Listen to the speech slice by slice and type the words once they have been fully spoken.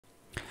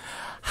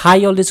Hi,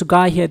 y'all, it's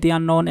Guy here, the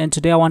unknown, and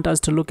today I want us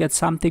to look at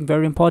something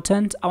very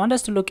important. I want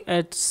us to look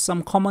at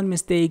some common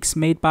mistakes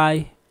made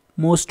by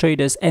most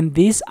traders, and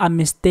these are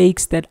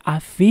mistakes that are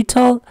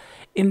vital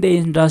in the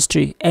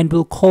industry and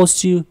will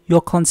cost you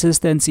your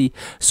consistency.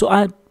 So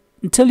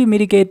until you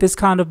mitigate this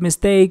kind of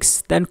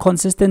mistakes, then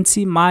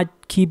consistency might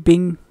keep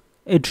being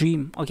a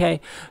dream.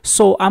 Okay,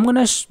 so I'm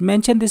gonna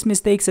mention these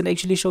mistakes and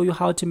actually show you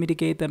how to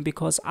mitigate them,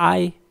 because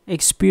I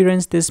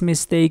experienced these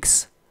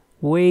mistakes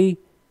way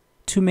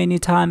too many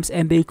times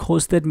and they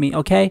costed me.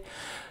 Okay,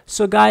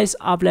 so guys,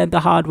 I've learned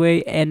the hard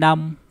way and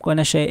I'm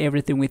gonna share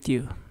everything with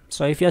you.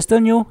 So if you're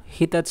still new,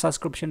 hit that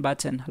subscription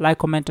button, like,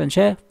 comment and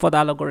share for the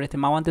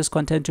algorithm. I want this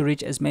content to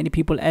reach as many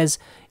people as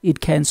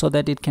it can so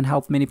that it can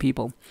help many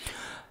people.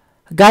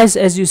 Guys,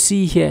 as you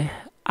see here,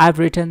 I've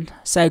written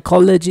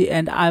psychology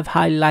and I've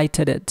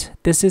highlighted it.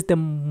 This is the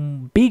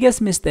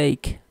biggest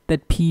mistake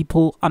that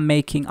people are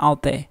making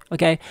out there.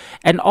 Okay,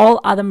 and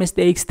all other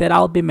mistakes that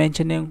I'll be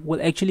mentioning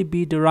will actually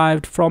be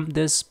derived from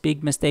this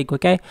big mistake.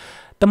 Okay,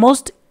 the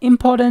most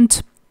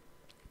important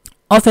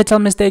or fatal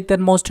mistake that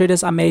most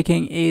traders are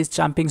making is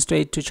jumping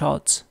straight to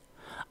charts.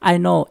 I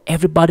know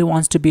everybody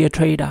wants to be a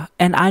trader,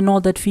 and I know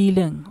that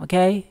feeling.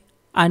 Okay,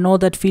 I know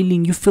that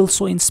feeling. You feel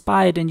so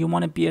inspired and you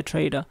want to be a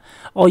trader,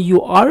 or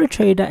you are a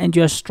trader and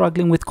you're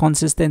struggling with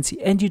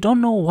consistency and you don't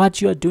know what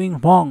you're doing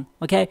wrong.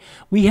 Okay,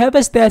 we have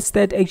a stats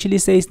that actually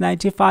says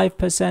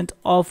 95%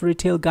 of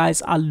retail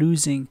guys are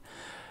losing,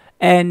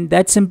 and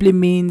that simply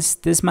means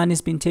this money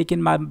has been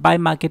taken by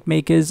market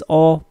makers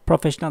or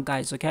professional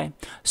guys. Okay,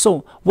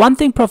 so one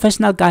thing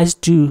professional guys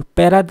do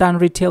better than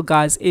retail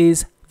guys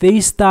is they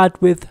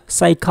start with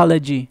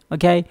psychology.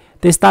 Okay,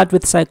 they start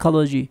with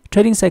psychology.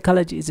 Trading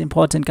psychology is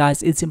important,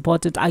 guys. It's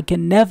important. I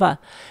can never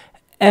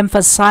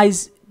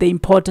emphasize the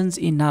importance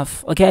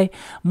enough. Okay,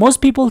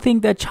 most people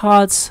think that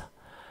charts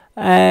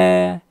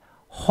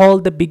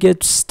hold the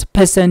biggest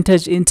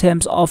percentage in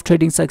terms of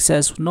trading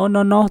success.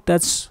 No,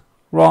 that's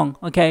wrong.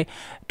 Okay,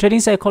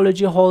 trading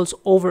psychology holds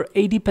over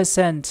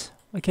 80%,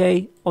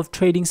 okay, of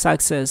trading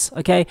success.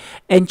 Okay,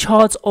 and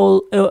charts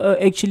all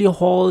actually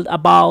hold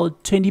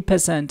about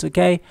 20%.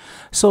 Okay,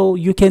 so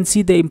you can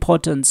see the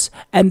importance,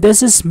 and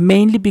this is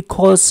mainly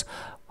because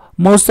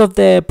most of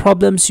the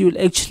problems you'll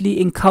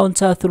actually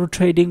encounter through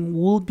trading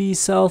will be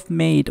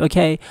self-made.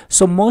 Okay,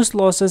 so most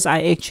losses are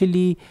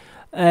actually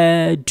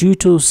due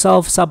to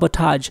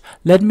self-sabotage.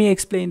 Let me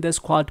explain this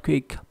quite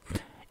quick.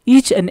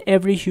 Each and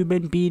every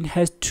human being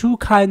has two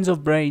kinds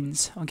of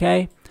brains.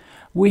 Okay,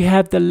 we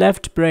have the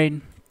left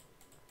brain,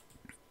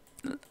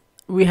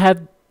 we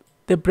have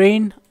the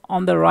brain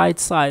on the right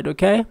side.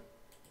 Okay,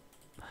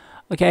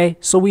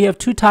 so we have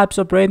two types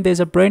of brain. There's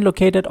a brain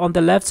located on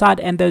the left side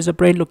and there's a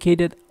brain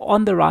located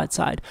on the right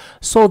side.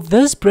 So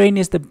this brain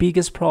is the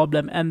biggest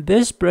problem, and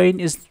this brain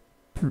is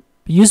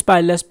used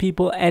by less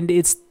people, and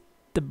it's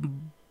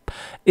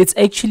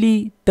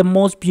actually the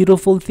most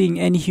beautiful thing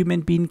any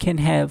human being can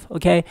have.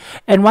 Okay,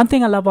 and one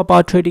thing I love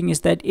about trading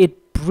is that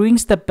it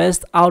brings the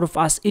best out of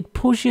us. It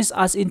pushes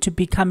us into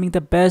becoming the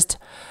best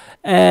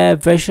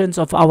versions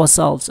of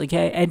ourselves.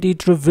 Okay, and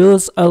it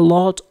reveals a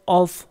lot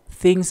of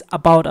things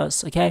about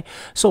us. Okay,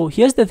 so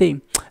here's the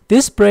thing.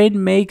 This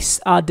brain makes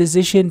a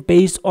decision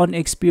based on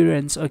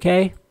experience.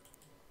 Okay,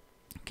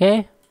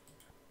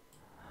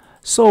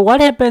 so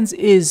what happens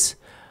is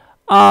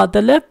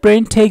the left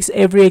brain takes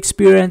every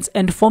experience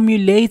and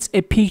formulates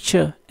a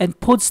picture and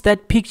puts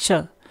that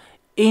picture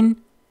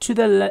into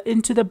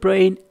the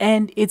brain,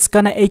 and it's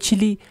gonna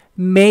actually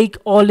make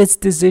all its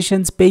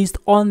decisions based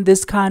on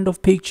this kind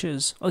of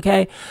pictures.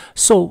 Okay,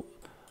 so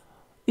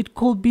it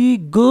could be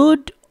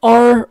good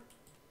or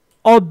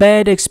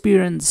bad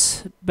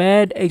experience.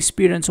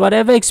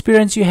 Whatever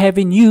experience you have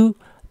in you,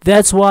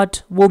 that's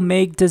what will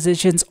make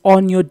decisions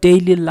on your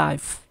daily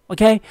life.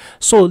 Okay,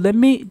 so let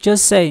me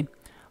just say,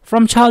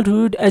 from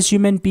childhood, as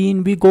human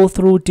being, we go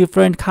through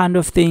different kind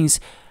of things.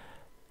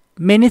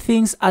 Many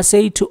things are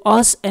said to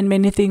us and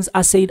many things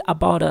are said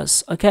about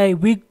us. Okay,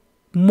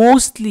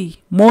 most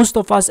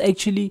of us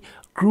actually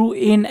grew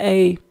in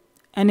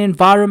an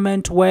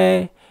environment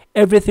where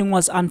everything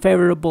was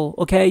unfavorable.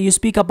 Okay, you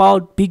speak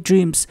about big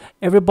dreams,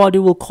 everybody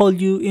will call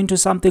you into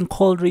something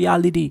called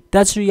reality.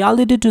 That's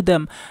reality to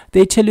them.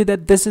 They tell you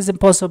that this is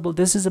impossible,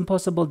 this is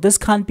impossible, this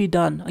can't be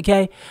done.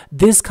 Okay,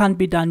 this can't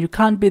be done, you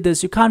can't be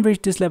this, you can't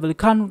reach this level, you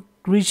can't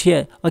reach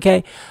here.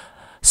 Okay,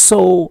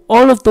 so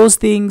all of those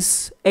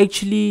things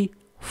actually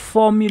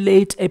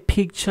formulate a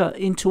picture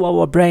into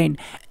our brain,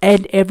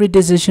 and every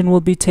decision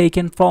will be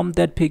taken from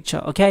that picture.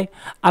 Okay,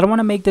 I don't want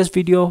to make this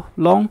video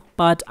long,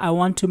 but I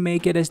want to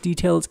make it as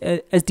detailed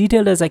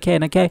as I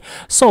can. Okay,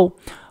 so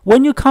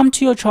when you come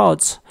to your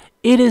charts,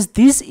 it is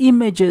these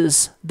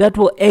images that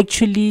will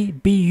actually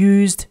be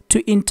used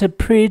to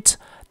interpret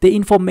the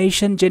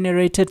information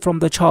generated from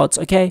the charts.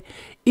 Okay,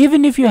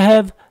 even if you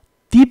have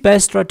the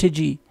best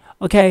strategy,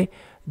 okay,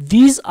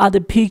 these are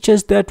the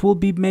pictures that will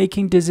be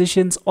making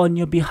decisions on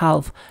your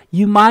behalf.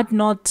 You might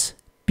not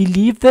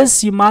believe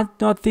this, you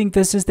might not think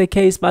this is the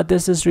case, but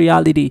this is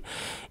reality.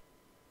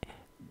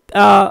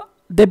 The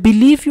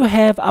belief you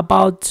have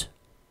about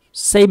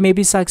say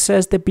maybe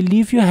success, the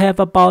belief you have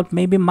about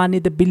maybe money,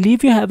 the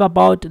belief you have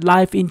about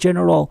life in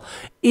general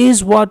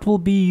is what will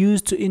be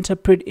used to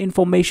interpret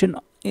information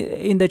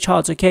in the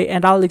charts, okay?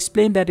 And I'll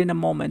explain that in a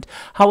moment.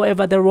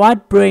 However, the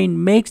right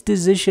brain makes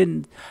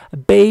decisions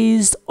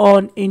based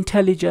on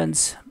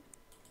intelligence,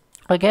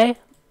 okay?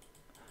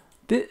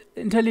 The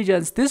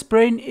intelligence, this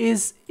brain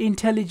is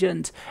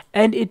intelligent,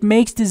 and it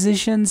makes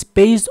decisions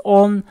based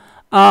on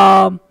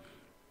the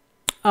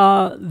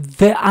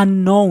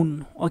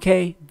unknown,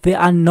 okay? The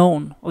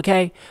unknown,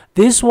 okay?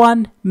 This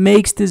one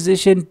makes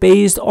decision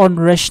based on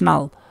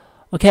rational,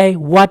 okay?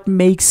 What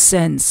makes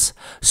sense.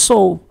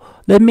 So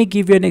let me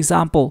give you an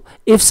example.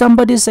 If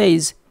somebody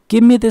says,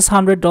 give me this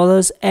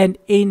 $100 and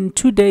in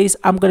 2 days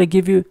I'm gonna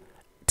give you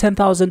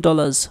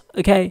 $10,000,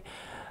 okay?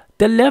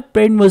 The left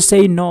brain will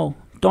say no,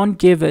 don't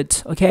give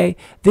it, okay?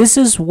 This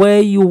is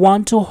where you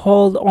want to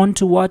hold on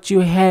to what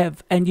you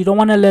have and you don't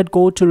want to let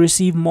go to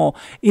receive more.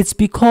 It's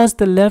because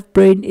the left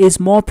brain is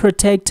more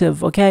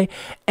protective, okay?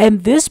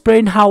 And this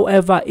brain,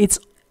 however, it's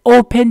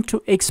open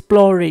to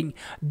exploring.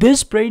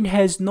 This brain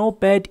has no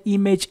bad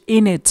image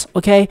in it,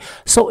 okay?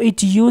 So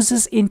it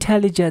uses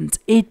intelligence.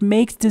 It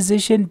makes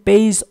decision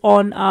based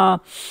on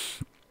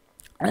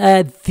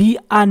the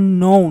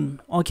unknown,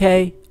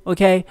 okay?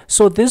 Okay,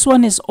 so this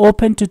one is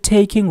open to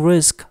taking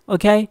risk,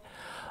 okay?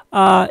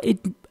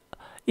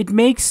 It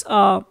makes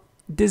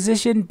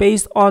decision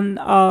based on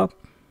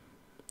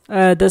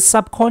the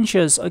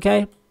subconscious,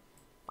 okay?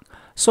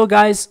 So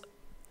guys,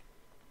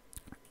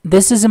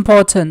 this is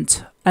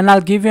important, and I'll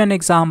give you an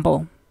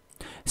example.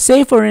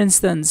 Say for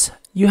instance,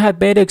 you have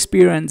bad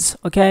experience,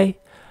 okay?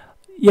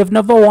 You've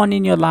never won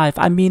in your life.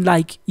 I mean,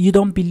 like, you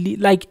don't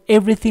believe, like,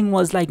 everything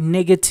was like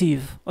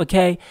negative,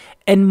 okay?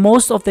 And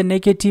most of the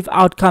negative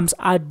outcomes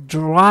are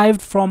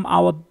derived from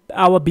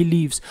our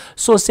beliefs.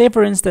 So say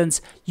for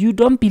instance, you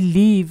don't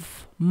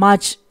believe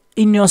much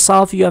in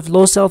yourself, you have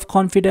low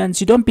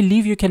self-confidence, you don't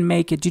believe you can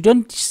make it, you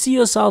don't see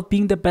yourself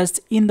being the best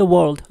in the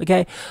world,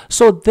 okay?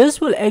 So this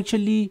will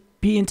actually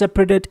be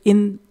interpreted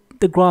in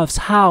the graphs.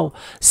 How?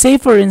 Say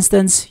for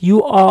instance,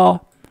 you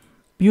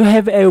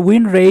have a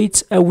win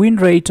rate,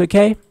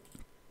 okay?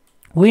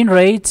 Win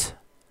rate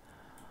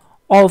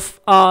of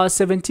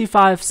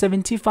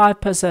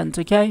 75%,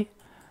 okay?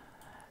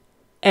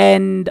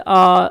 And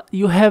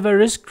you have a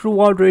risk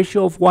reward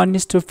ratio of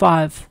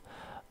 1:5,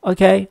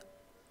 okay?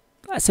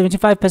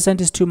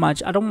 75% is too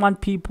much. I don't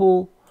want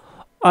people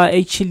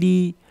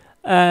actually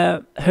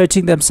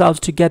hurting themselves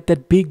to get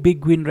that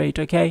big win rate,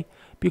 okay?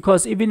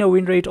 Because even a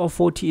win rate of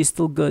 40 is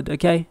still good,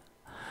 okay?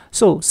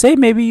 So say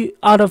maybe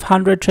out of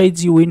 100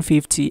 trades you win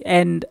 50,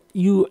 and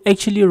you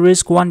actually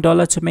risk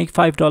 $1 to make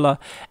 $5.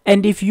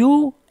 And if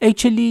you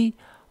actually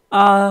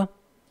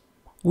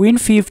win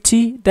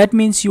 50, that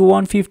means you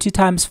won 50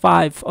 times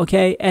 5,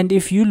 okay? And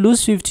if you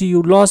lose 50,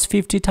 you lost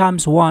 50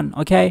 times 1,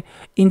 okay?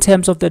 In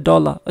terms of the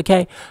dollar,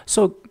 okay?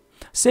 So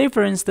say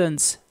for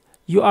instance,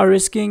 you are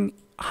risking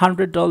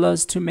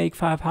 $100 to make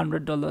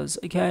 $500,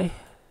 okay?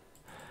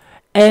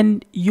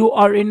 And you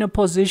are in a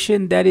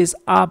position that is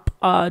up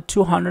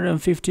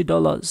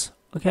 $250,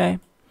 okay?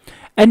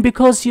 And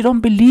because you don't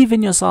believe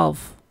in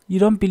yourself, okay? You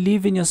don't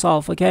believe in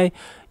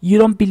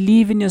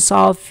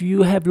yourself,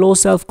 you have low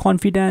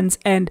self-confidence,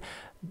 and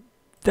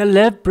the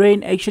left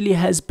brain actually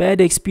has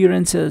bad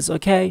experiences,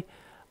 okay?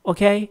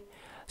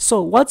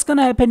 So what's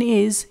gonna happen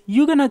is,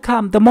 you're gonna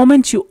come, the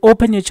moment you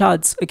open your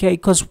charts, okay?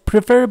 Because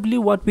preferably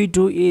what we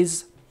do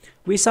is,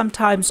 we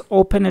sometimes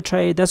open a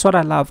trade. That's what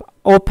I love.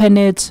 Open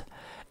it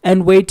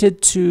and wait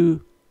it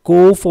to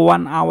go for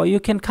 1 hour. You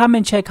can come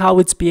and check how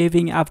it's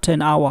behaving after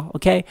an hour,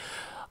 okay?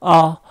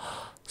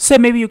 Say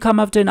maybe you come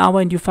after an hour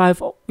and you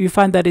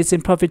find that it's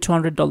in profit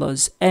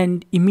 $200,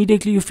 and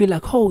immediately you feel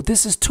like, oh,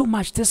 this is too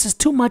much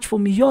for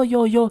me,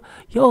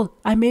 yo,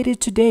 I made it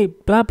today,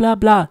 blah blah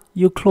blah.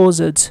 You close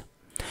it,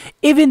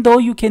 even though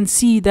you can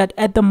see that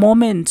at the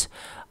moment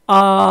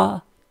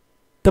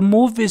the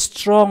move is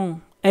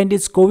strong and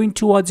it's going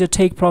towards your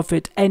take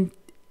profit, and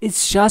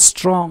it's just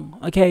strong,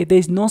 okay?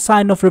 There's no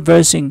sign of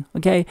reversing,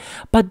 okay?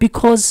 But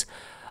because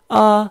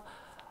your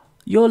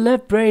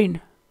left brain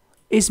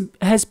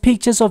has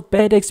pictures of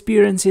bad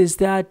experiences,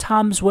 there are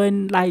times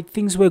when like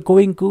things were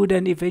going good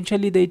and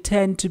eventually they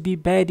tend to be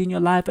bad in your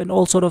life and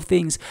all sort of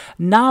things.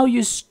 Now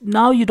you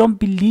don't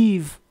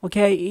believe,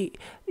 okay?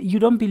 You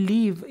don't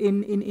believe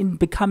in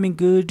becoming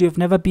good. You've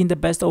never been the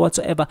best or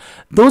whatsoever.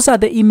 Those are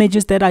the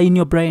images that are in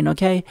your brain,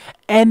 okay?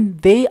 And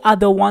they are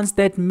the ones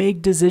that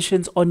make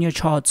decisions on your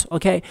charts,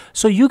 okay?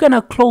 So you're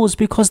gonna close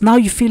because now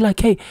you feel like,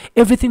 hey,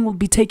 everything will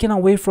be taken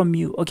away from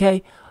you,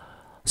 okay?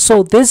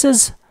 So this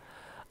is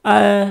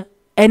an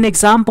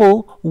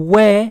example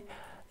where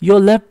your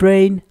left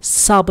brain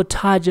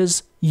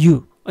sabotages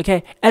you,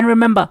 okay? And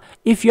remember,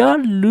 if you're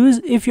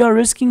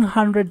risking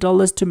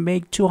 $100 to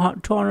make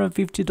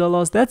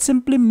 $250, that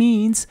simply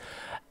means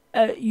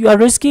you are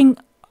risking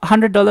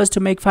 $100 to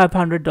make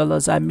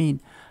 $500, I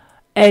mean.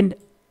 And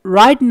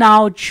right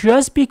now,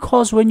 just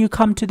because when you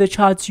come to the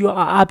charts you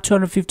are up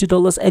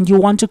 $250 and you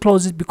want to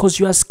close it because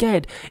you are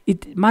scared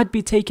it might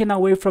be taken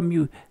away from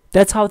you,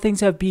 That's how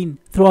things have been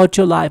throughout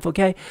your life.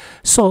 Okay,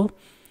 so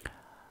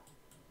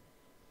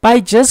by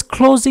just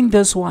closing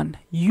this one,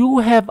 you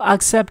have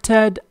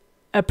accepted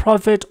a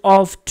profit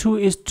of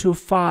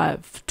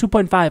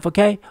 2:5,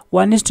 okay,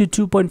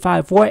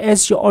 1:2.5,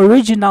 whereas your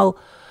original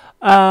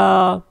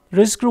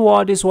risk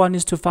reward is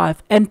 1:5.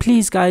 And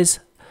please guys,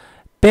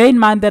 bear in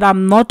mind that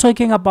I'm not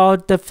talking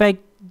about the fact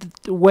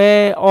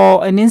where,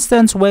 or an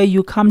instance where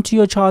you come to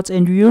your charts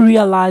and you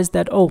realize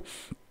that, oh,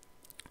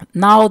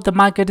 now the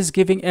market is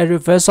giving a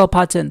reversal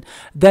pattern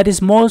that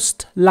is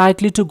most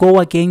likely to go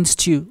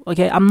against you.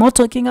 Okay, I'm not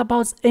talking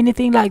about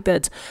anything like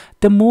that.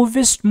 The move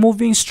is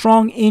moving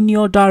strong in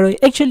your direction.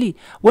 Actually,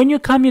 when you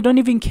come, you don't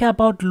even care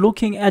about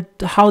looking at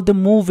how the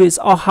move is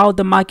or how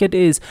the market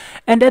is.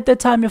 And at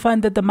that time, you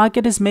find that the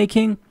market is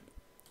making,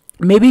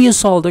 maybe you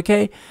sold,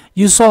 okay,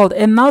 you sold,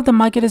 and now the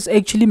market is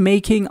actually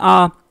making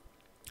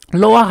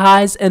lower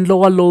highs and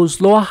lower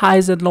lows, lower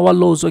highs and lower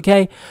lows.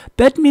 Okay,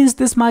 that means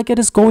this market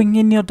is going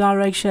in your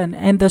direction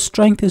and the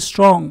strength is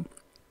strong.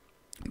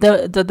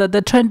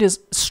 The trend is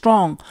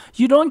strong.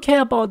 You don't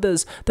care about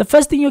this. The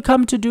first thing you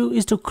come to do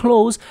is to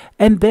close,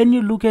 and then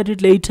you look at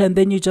it later, and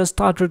then you just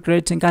start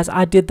regretting. Guys,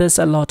 I did this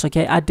a lot.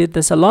 Okay, I did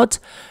this a lot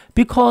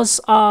because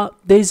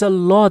there's a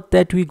lot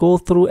that we go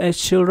through as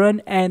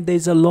children, and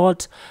there's a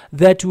lot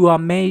that we are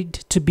made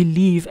to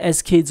believe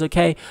as kids.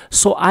 Okay,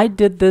 so I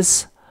did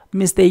this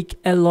mistake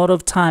a lot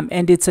of time,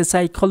 and it's a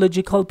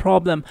psychological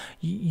problem.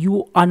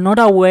 You are not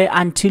aware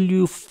until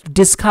you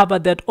discover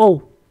that,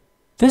 oh,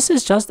 this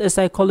is just a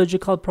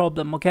psychological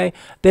problem, okay,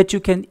 that you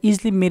can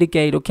easily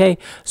mitigate. Okay,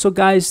 so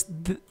guys,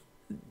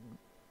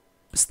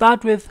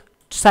 start with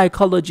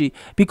psychology,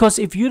 because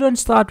if you don't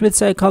start with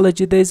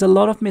psychology, there's a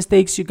lot of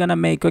mistakes you're gonna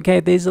make. Okay,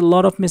 there's a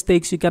lot of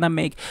mistakes you're gonna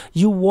make.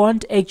 You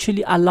won't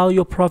actually allow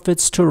your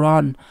profits to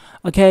run.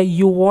 Okay,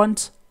 you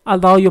won't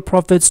allow your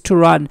profits to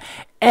run.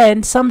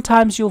 And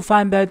sometimes you'll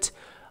find that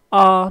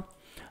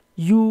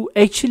you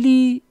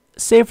actually,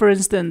 say for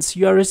instance,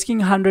 you are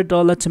risking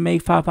 $100 to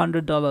make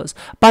 $500,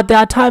 but there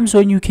are times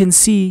when you can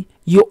see,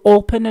 you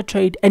open a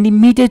trade and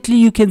immediately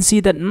you can see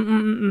that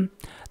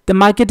the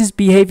market is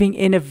behaving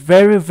in a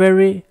very,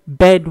 very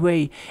bad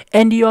way,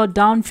 and you're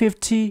down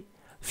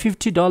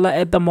 $50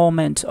 at the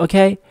moment.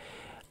 Okay,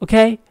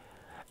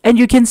 and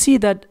you can see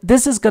that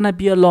this is gonna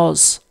be a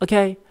loss.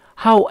 Okay,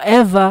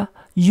 however,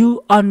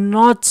 you are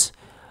not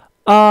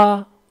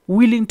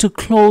willing to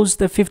close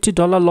the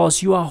 $50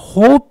 loss. You are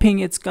hoping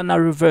it's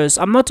gonna reverse.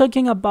 I'm not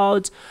talking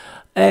about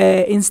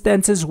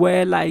instances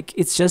where like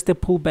it's just a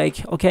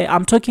pullback. Okay,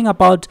 I'm talking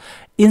about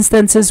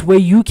instances where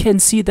you can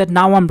see that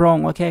now I'm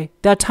wrong. Okay,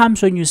 there are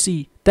times when you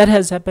see that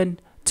has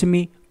happened to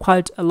me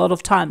quite a lot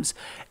of times,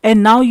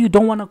 and now you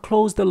don't want to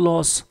close the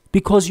loss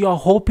because you are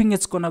hoping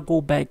it's gonna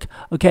go back.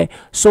 Okay,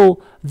 so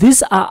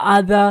these are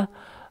other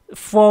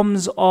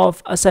forms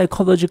of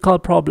psychological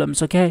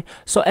problems. Okay,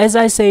 so as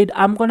I said,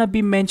 I'm gonna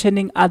be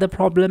mentioning other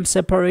problems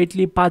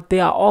separately, but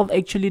they are all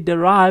actually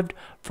derived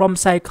from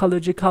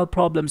psychological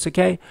problems.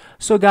 Okay,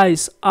 so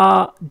guys,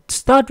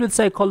 start with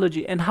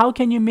psychology. And how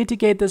can you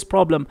mitigate this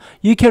problem?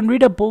 You can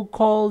read a book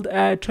called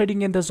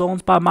Trading in the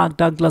Zones by Mark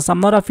Douglas.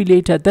 I'm not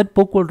affiliated. That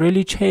book will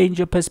really change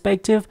your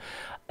perspective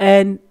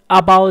and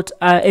about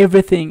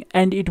everything,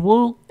 and it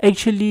will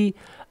actually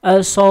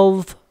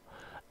solve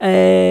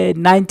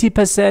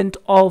 90%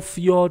 of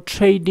your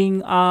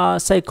trading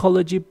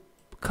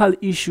psychological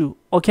issue.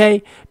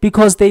 Okay,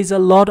 because there's a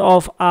lot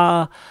of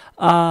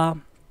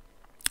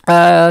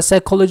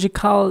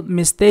psychological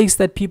mistakes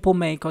that people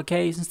make.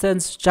 Okay, for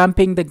instance,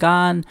 jumping the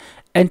gun,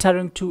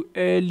 entering too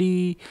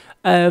early,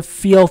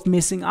 fear of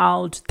missing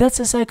out. That's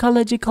a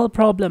psychological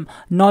problem.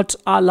 Not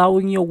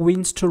allowing your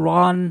wins to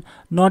run,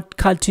 not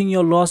cutting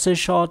your losses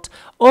short.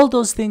 All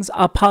those things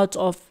are part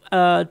of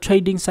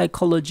trading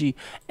psychology,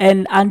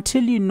 and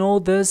until you know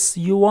this,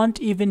 you won't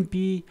even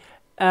be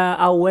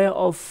aware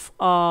of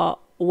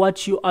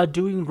what you are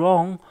doing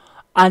wrong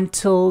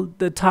until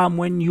the time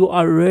when you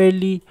are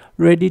really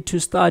ready to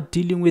start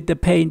dealing with the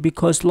pain,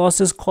 because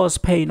losses cause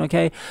pain.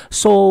 Okay,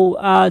 so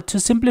to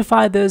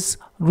simplify this,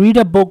 read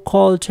a book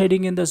called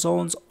Trading in the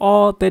Zones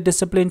or The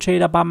Disciplined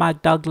Trader by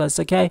Mark Douglas.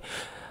 Okay,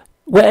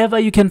 wherever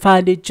you can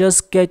find it,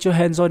 just get your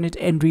hands on it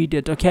and read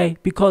it. Okay,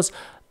 because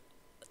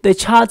the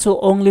charts will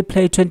only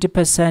play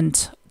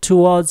 20%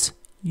 towards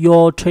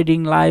your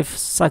trading life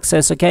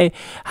success. Okay,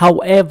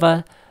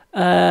 however,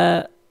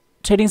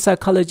 trading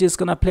psychology is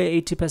gonna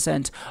play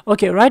 80%.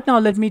 Okay, right now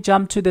let me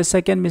jump to the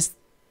second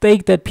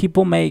mistake that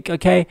people make.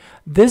 Okay,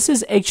 this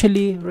is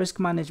actually risk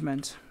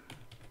management.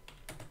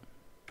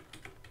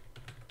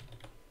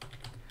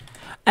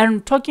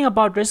 And talking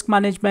about risk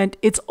management,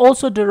 it's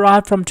also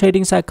derived from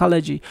trading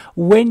psychology.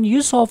 When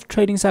you solve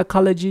trading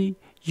psychology,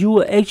 you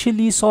will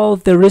actually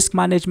solve the risk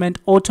management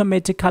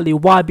automatically.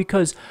 Why?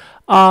 Because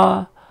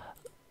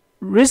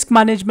risk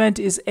management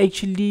is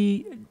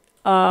actually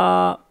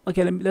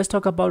okay, let's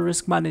talk about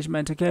risk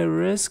management. Okay,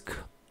 risk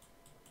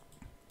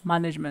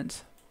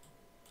management.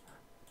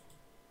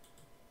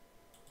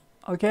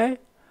 Okay,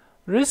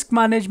 risk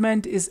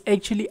management is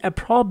actually a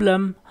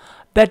problem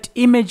that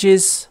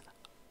emerges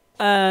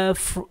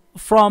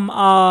from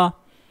a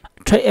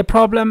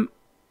problem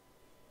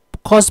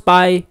caused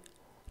by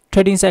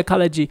trading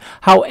psychology.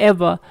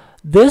 However,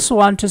 this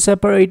one, to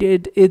separate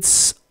it,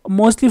 it's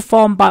mostly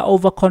formed by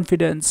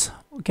overconfidence.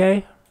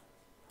 Okay,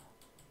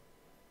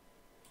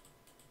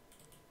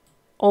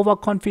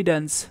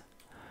 overconfidence.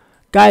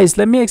 Guys,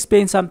 let me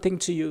explain something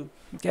to you.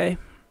 Okay,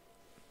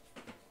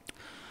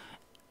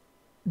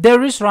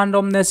 there is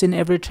randomness in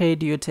every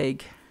trade you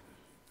take.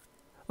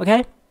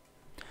 Okay,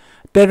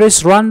 there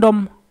is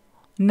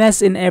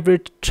randomness in every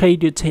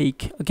trade you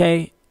take.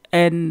 Okay,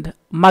 and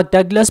Mark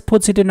Douglas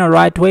puts it in a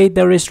right way.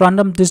 There is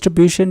random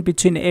distribution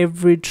between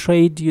every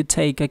trade you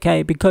take.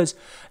 Okay, because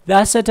there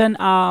are certain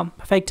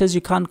factors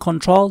you can't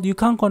control. You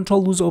can't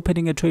control who's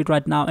opening a trade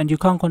right now, and you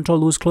can't control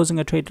who's closing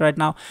a trade right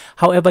now.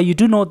 However, you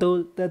do know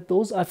that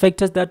those are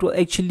factors that will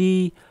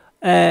actually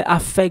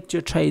affect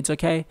your trades.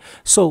 Okay,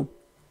 so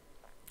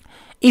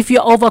if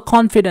you're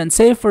overconfident,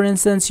 say for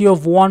instance you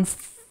have won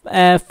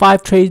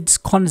 5 trades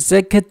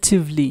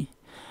consecutively,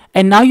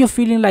 and now you're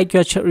feeling like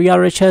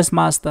you're a chess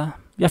master.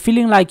 You're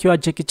feeling like you're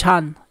Jackie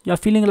Chan. You're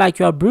feeling like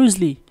you're Bruce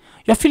Lee.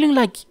 You're feeling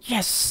like,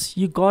 yes,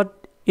 you got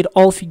it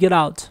all figured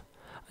out.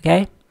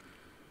 Okay,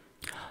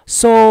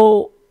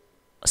 so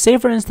say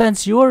for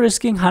instance you are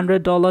risking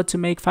 $100 to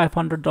make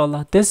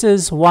 $500. This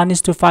is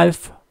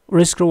 1:5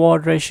 risk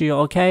reward ratio.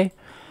 Okay,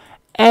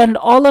 and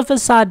all of a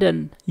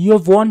sudden you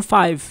have won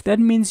 5. That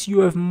means you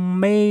have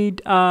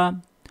made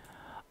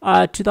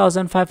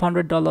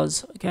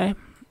 $2,500. Okay,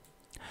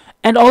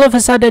 and all of a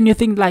sudden you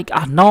think like,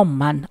 no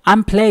man,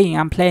 I'm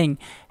playing.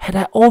 Had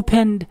I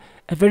opened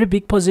a very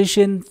big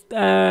position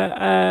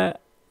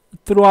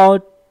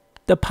throughout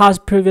the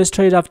previous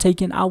trade I've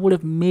taken, I would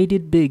have made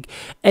it big.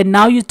 And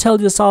now you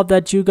tell yourself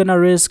that you're gonna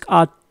risk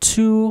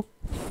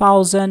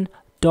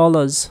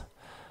 $2,000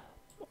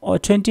 or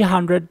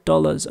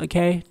 $2,100.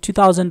 Okay,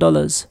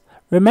 $2,000.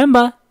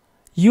 Remember,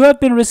 you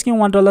have been risking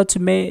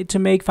 $1 to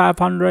make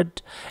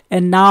 500,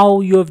 and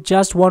now you have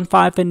just won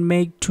 5 and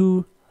make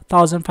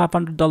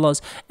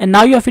 $2,500. And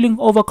now you're feeling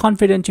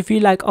overconfident. You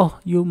feel like, oh,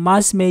 you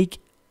must make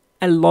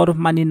a lot of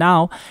money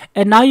now,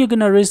 and now you're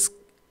gonna risk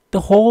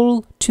the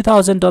whole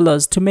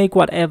 $2,000 to make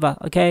whatever.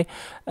 Okay,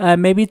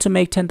 maybe to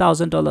make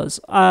 $10,000,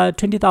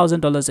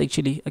 $20,000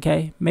 actually.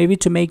 Okay, maybe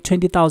to make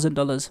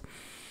 $20,000.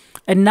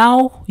 And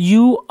now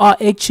you are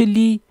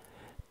actually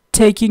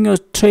taking a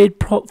trade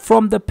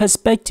from the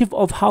perspective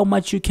of how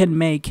much you can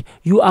make.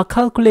 You are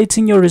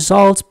calculating your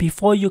results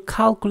before you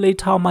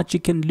calculate how much you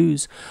can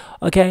lose.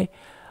 Okay,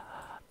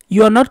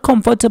 you are not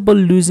comfortable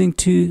losing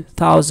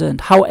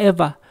 2,000.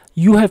 However,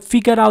 you have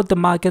figured out the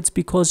markets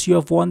because you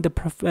have won the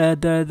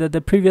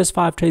previous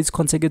 5 trades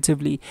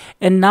consecutively,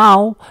 and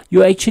now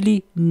you're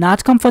actually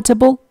not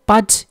comfortable,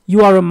 but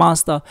you are a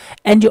master,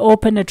 and you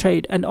open a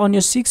trade, and on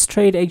your 6th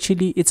trade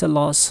actually it's a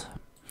loss.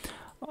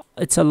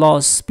 It's a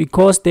loss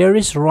because there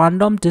is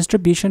random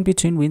distribution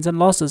between wins and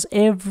losses.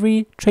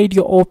 Every trade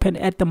you open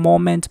at the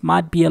moment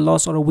might be a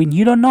loss or a win.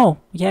 You don't know,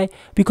 okay,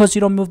 because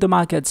you don't move the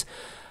markets.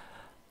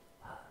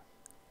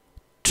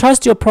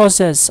 Trust your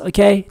process.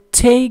 Okay,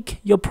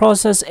 take your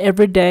process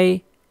every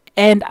day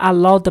and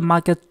allow the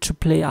market to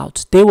play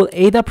out. They will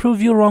either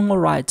prove you wrong or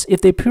right.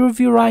 If they prove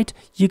you right,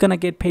 you're gonna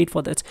get paid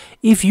for that.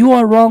 If you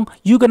are wrong,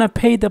 you're gonna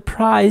pay the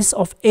price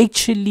of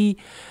actually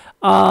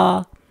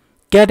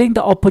getting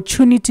the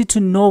opportunity to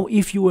know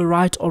if you were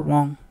right or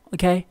wrong.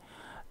 Okay,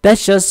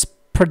 that's just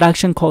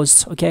production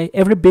costs. Okay,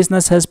 every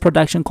business has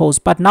production costs,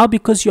 but now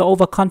because you're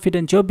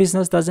overconfident, your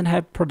business doesn't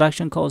have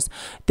production costs.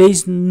 There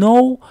is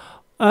no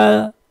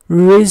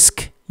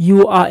risk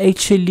you are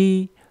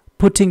actually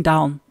putting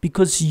down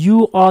because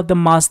you are the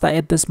master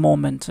at this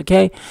moment.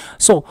 Okay,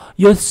 so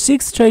your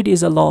 6th trade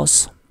is a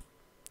loss,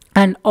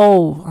 and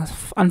oh,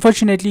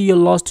 unfortunately you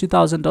lost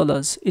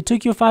 $2,000. It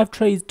took you 5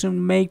 trades to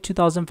make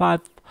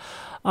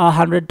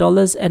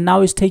 $2,500, and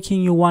now it's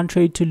taking you 1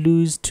 trade to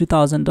lose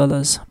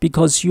 $2,000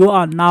 because you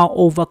are now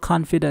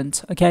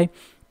overconfident. Okay,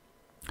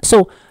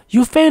 so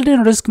you failed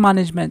in risk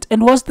management.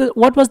 And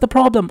what was the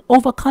problem?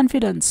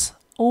 Overconfidence.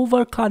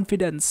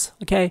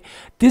 Okay,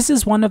 this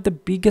is one of the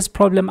biggest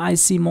problem I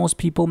see most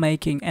people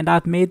making, and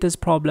I've made this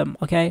problem.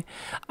 Okay,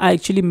 I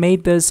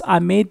made this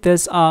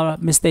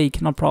mistake,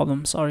 not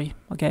problem, sorry.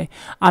 Okay,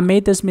 I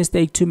made this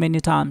mistake too many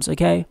times.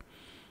 Okay,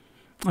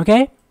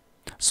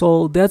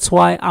 so that's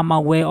why I'm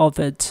aware of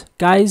it.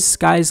 Guys,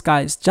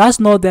 just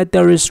know that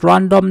there is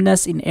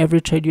randomness in every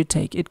trade you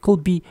take. It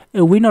could be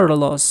a win or a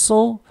loss.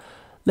 So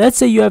let's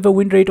say you have a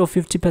win rate of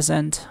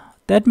 50%.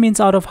 That means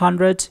out of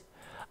 100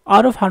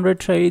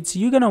 trades,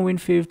 you're gonna win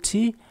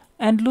 50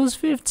 and lose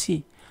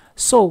 50.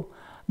 So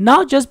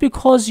now, just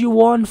because you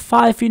won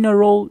 5 in a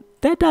row,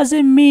 that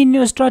doesn't mean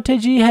your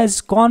strategy has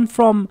gone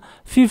from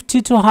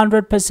 50 to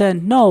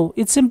 100%. No,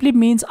 it simply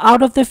means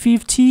out of the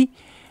 50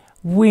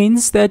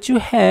 wins that you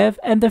have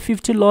and the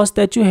 50 loss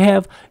that you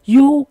have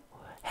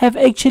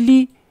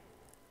actually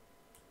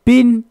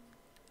been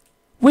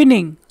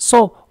winning.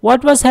 So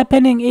what was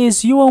happening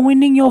is you are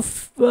winning you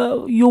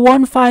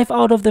won 5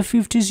 out of the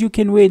 50s you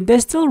can win.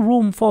 There's still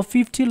room for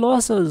 50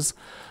 losses.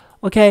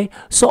 Okay,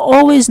 so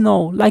always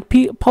know, like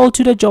Paul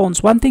Tudor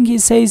Jones, one thing he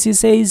says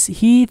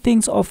he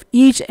thinks of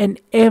each and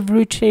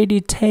every trade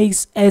he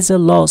takes as a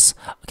loss.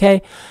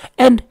 Okay,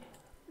 and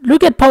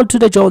look at Paul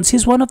Tudor Jones.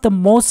 He's one of the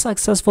most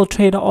successful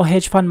trader or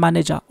hedge fund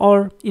manager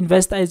or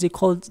investor, as he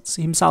calls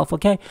himself.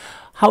 Okay.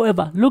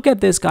 However, look at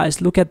this,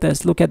 guys. Look at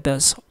this. Look at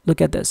this. Look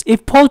at this.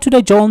 If Paul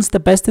Tudor Jones, the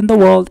best in the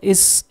world,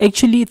 is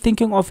actually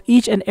thinking of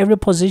each and every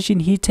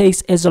position he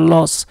takes as a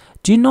loss,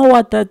 do you know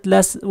what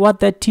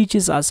that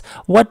teaches us?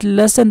 What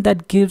lesson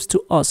that gives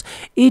to us?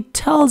 It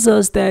tells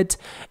us that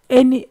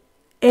any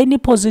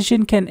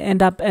position can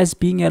end up as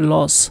being a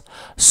loss.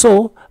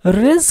 So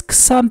risk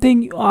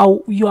something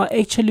you are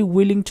actually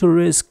willing to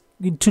risk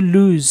to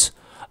lose.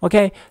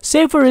 Okay,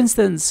 say for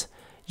instance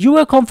you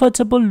were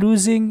comfortable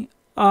losing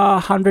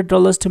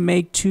 $100 to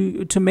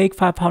make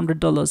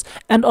 $500,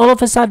 and all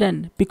of a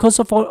sudden, because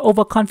of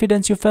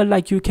overconfidence, you felt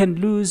like you can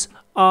lose.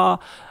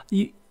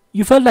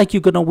 You felt like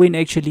you're gonna win.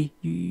 Actually,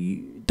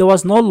 there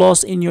was no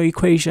loss in your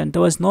equation.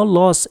 There was no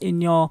loss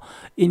in your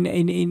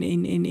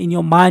in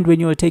your mind when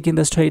you were taking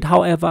this trade.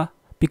 However,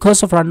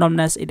 because of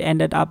randomness, it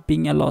ended up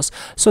being a loss.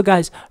 So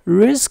guys,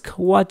 risk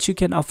what you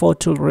can afford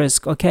to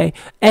risk. Okay,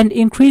 and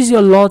increase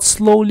your lot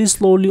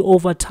slowly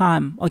over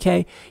time.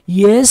 Okay,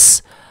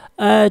 yes,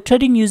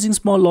 trading using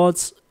small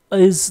lots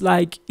is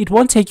like, it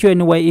won't take you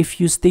anywhere if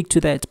you stick to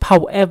that.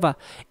 However,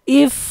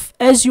 if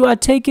as you are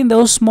taking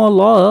those small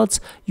lots,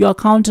 your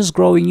account is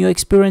growing, your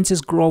experience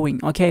is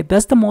growing. Okay,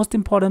 that's the most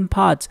important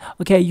part.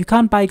 Okay, you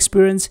can't buy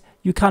experience.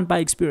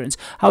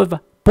 However,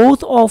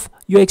 both of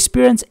your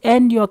experience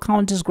and your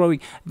account is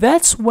growing.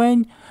 That's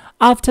when,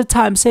 after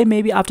time, say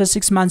maybe after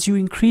 6 months, you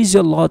increase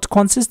your lot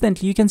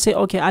consistently. You can say,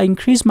 okay, I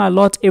increase my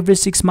lot every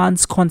 6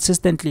 months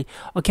consistently.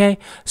 Okay,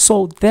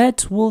 so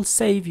that will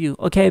save you.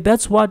 Okay,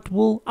 that's what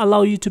will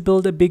allow you to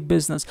build a big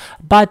business.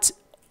 But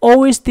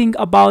always think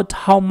about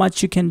how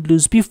much you can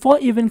lose before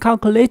even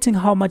calculating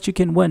how much you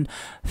can win.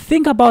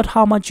 Think about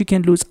how much you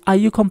can lose. Are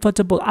you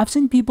comfortable? I've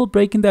seen people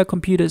breaking their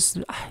computers.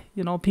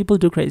 You know, people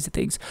do crazy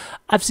things.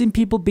 I've seen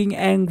people being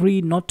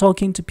angry, not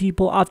talking to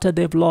people after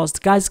they've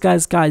lost. Guys,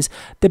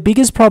 the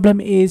biggest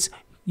problem is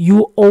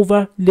you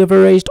over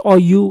leveraged, or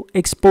you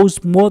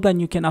exposed more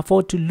than you can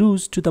afford to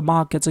lose to the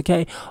markets.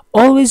 Okay,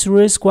 always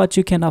risk what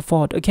you can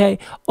afford. Okay,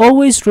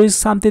 always risk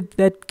something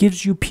that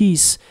gives you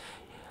peace.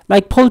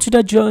 Like Paul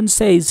Tudor Jones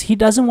says, he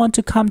doesn't want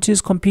to come to his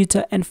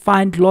computer and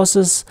find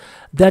losses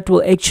that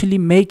will actually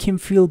make him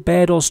feel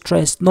bad or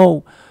stressed.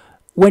 No,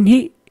 when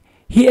he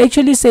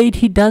actually said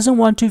he doesn't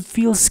want to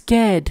feel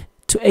scared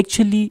to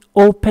actually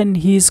open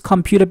his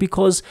computer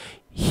because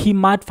he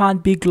might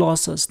find big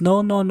losses.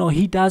 No,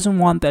 he doesn't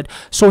want that.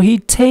 So he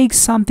takes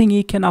something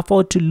he can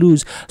afford to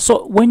lose.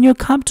 So when you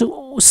come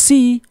to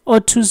see, or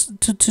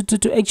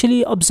to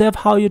actually observe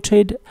how your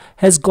trade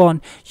has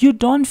gone, you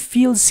don't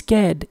feel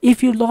scared.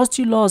 If you lost,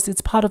 you lost. It's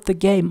part of the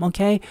game.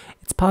 Okay,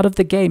 it's part of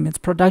the game. It's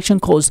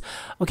production cost.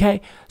 Okay,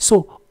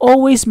 so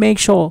always make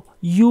sure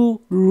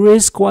you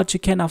risk what you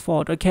can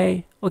afford.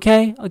 Okay,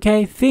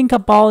 think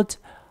about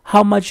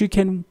how much you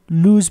can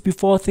lose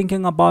before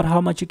thinking about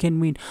how much you can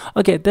win.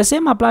 Okay, the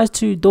same applies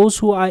to those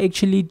who are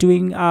actually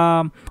doing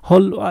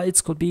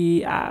it could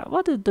be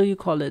what do you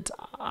call it?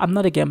 I'm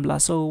not a gambler,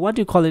 so what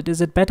do you call it? Is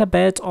it better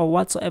bet or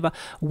whatsoever,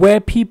 where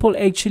people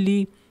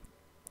actually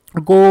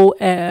go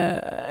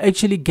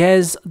actually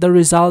guess the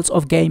results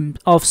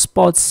of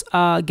sports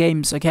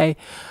games. Okay,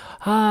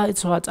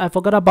 it's what I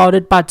forgot about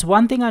it, but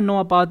one thing I know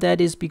about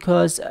that is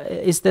because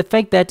it's the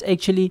fact that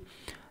actually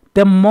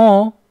the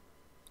more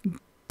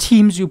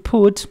teams you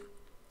put,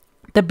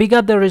 the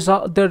bigger the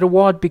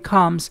reward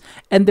becomes,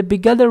 and the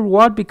bigger the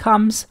reward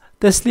becomes,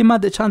 the slimmer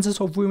the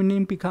chances of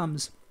winning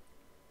becomes.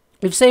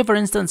 If, say for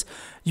instance,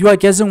 you are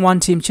guessing one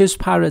team, Chiefs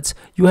Pirates,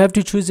 you have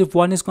to choose if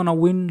one is gonna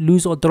win,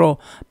 lose, or draw.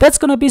 That's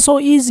gonna be so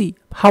easy.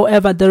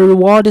 However, the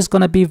reward is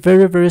gonna be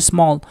very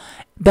small.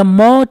 The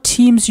more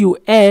teams you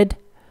add,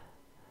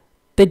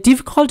 the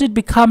difficult it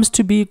becomes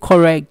to be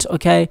correct.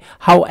 Okay,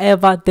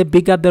 however, the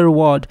bigger the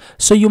reward.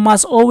 So you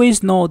must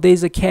always know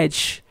there's a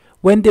catch.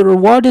 When the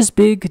reward is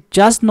big,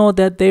 just know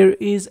that there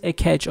is a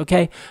catch.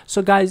 Okay,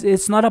 so guys,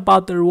 it's not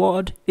about the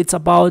reward, it's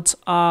about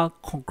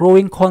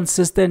growing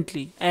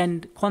consistently.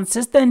 And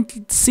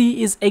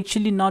consistency is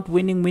actually not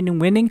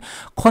winning.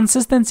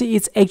 Consistency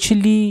is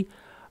actually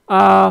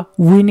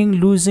winning,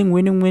 losing,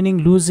 winning,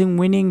 losing,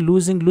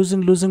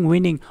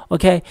 winning.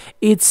 Okay,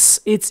 it's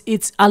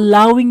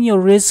allowing your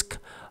risk,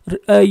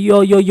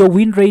 your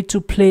win rate to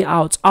play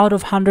out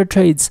of 100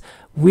 trades.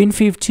 Win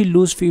 50,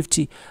 lose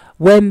 50.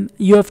 When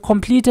you have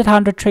completed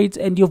 100 trades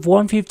and you've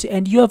won 50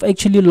 and you have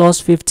actually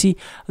lost 50,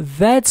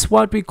 that's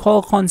what we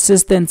call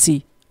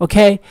consistency.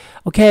 Okay,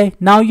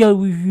 now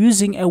you're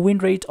using a win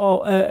rate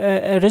or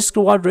a risk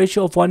reward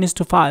ratio of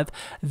 1:5.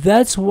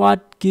 That's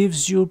what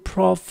gives you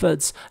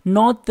profits,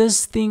 not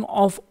this thing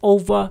of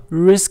over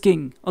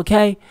risking.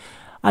 Okay,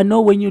 I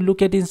know when you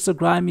look at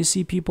Instagram, you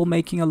see people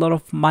making a lot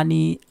of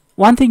money.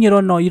 One thing you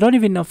don't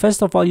even know,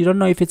 first of all, you don't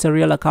know if it's a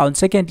real account.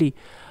 Secondly,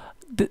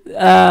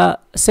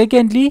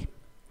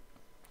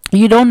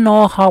 you don't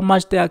know how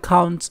much the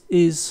account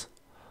is.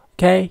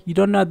 Okay, you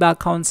don't know the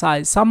account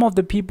size. Some of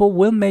the people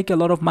will make a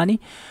lot of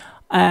money,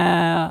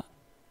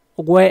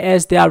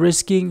 whereas they are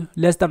risking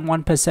less than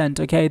 1%.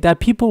 Okay, there are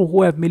people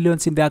who have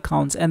millions in their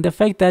accounts, and the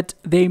fact that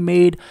they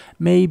made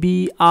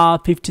maybe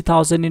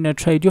 50,000 in a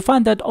trade, you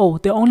find that, oh,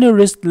 they only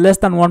risked less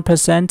than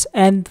 1%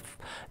 and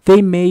they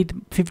made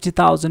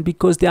 50,000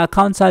 because their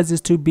account size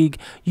is too big.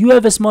 You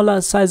have a smaller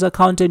size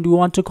account and you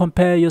want to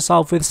compare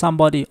yourself with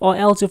somebody, or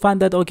else you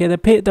find that, okay,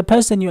 the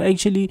person you're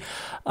actually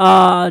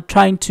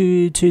trying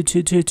to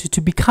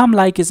become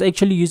like is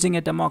actually using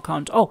a demo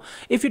account. Oh,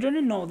 if you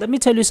didn't know, let me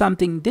tell you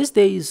something. These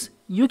days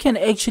you can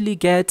actually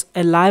get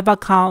a live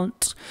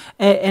account,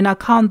 an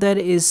account that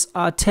is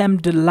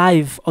termed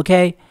live.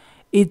 Okay,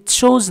 it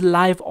shows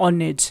live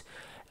on it,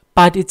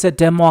 but it's a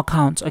demo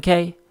account.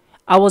 Okay,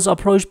 I was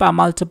approached by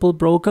multiple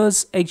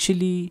brokers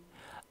actually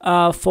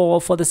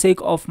for the sake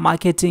of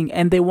marketing,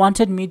 and they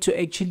wanted me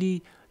to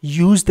actually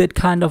use that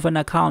kind of an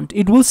account.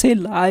 It will say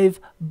live,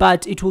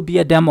 but it will be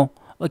a demo.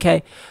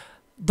 Okay,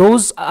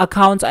 those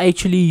accounts I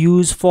actually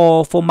use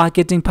for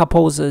marketing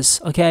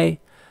purposes. Okay,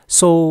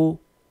 so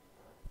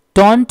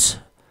don't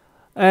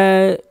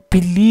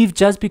believe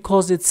just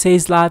because it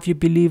says live you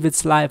believe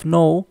it's live.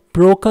 No,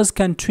 brokers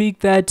can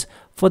tweak that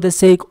for the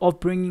sake of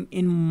bringing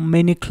in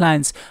many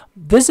clients.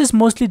 This is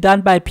mostly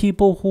done by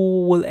people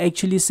who will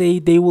actually say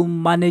they will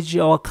manage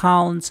your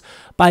accounts,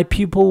 by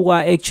people who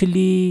are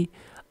actually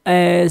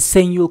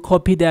saying you'll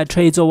copy their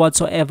trades or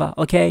whatsoever.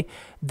 Okay,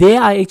 they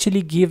are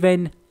actually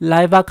given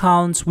live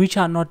accounts which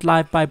are not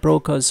live by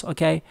brokers.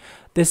 Okay,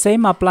 the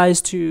same applies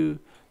to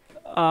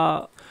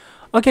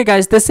okay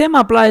guys, the same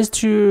applies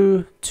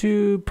to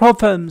prop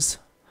firms.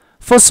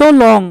 For so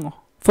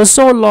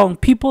long,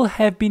 people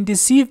have been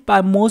deceived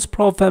by most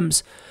prop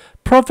firms.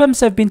 Prop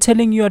firms have been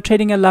telling you are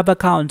trading a live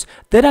account.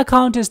 That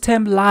account is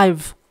termed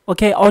live,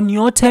 okay, on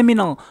your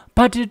terminal,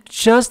 but it's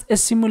just a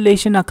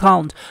simulation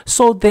account.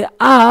 So there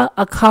are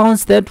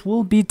accounts that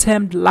will be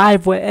termed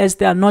live, whereas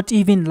they are not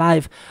even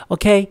live.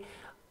 Okay,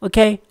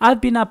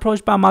 I've been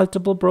approached by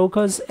multiple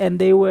brokers, and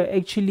they were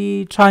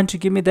actually trying to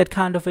give me that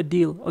kind of a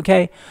deal.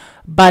 Okay,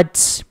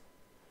 but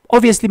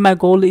obviously my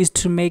goal is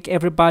to make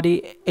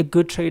everybody a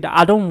good trader.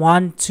 I don't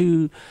want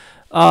to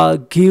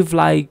give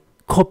like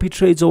copy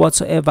trades or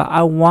whatsoever.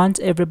 I want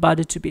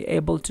everybody to be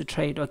able to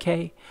trade.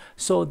 Okay,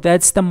 so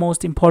that's the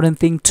most important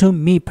thing to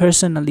me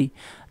personally.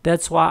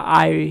 That's why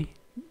I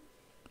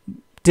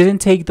didn't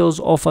take those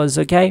offers.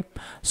 Okay,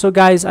 so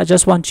guys, I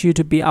just want you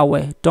to be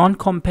aware. Don't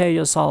compare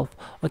yourself.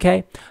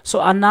 Okay,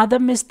 so another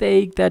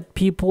mistake that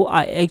people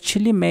are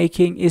actually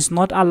making is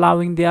not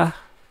allowing their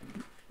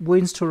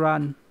wins to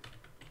run.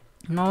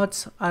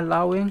 Not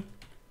allowing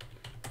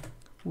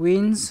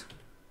wins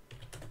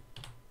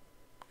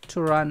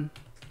to run.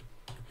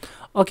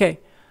 Okay,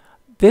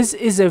 this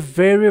is a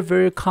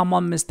very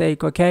common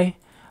mistake. Okay,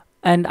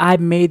 and I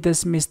made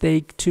this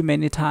mistake too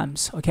many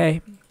times.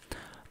 Okay,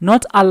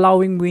 not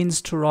allowing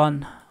wins to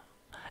run.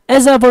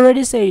 As I've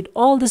already said,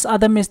 all these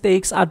other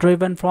mistakes are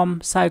driven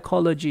from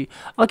psychology.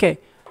 Okay,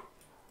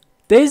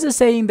 there's a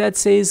saying that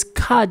says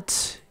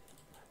cut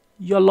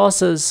your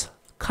losses,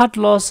 cut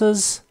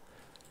losses,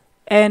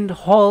 and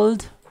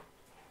hold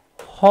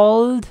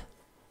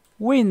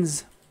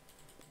wins.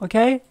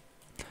 Okay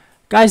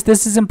guys,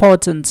 this is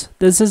important.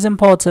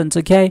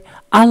 Okay,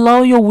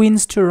 allow your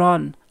wins to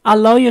run.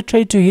 Allow your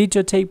trade to hit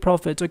your take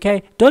profit.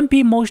 Okay, don't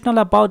be emotional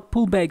about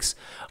pullbacks.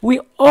 We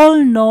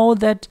all know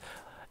that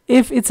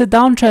if it's a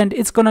downtrend,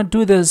 it's gonna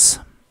do this.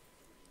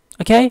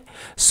 Okay,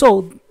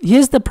 so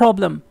here's the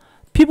problem.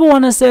 People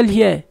want to sell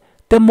here.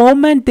 The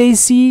moment they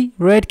see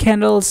red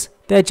candles,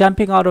 they're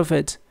jumping out of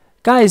it.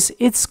 Guys,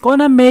 it's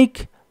gonna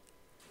make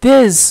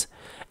this,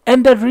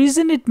 and the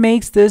reason it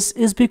makes this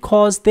is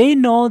because they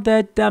know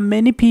that there are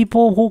many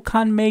people who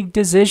can't make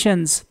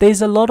decisions.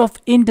 There's a lot of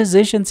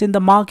indecisions in the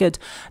market.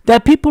 There are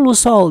people who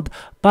sold,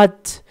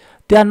 but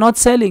they are not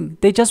selling.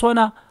 They just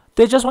wanna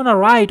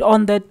ride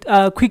on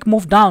that quick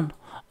move down.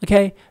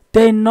 Okay,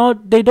 they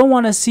don't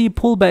want to see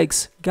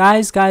pullbacks.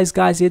 Guys,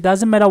 it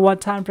doesn't matter what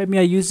time frame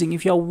you're using.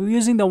 If you're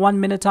using the 1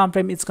 minute time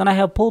frame, it's gonna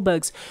have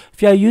pullbacks.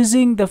 If you're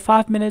using the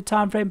 5 minute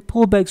time frame,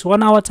 pullbacks.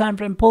 1 hour time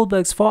frame,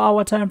 pullbacks. 4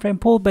 hour time frame,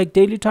 pullback.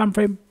 Daily time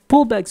frame,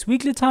 pullbacks.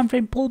 Weekly time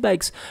frame,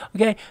 pullbacks.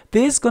 Okay,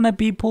 there's gonna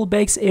be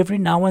pullbacks every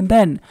now and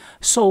then.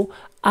 So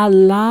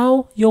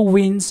allow your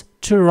wins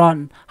to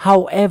run.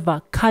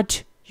 However,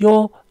 cut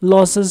your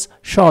losses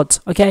short.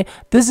 Okay,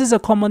 this is a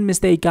common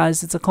mistake,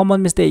 guys. It's a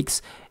common mistake,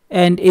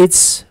 and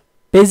it's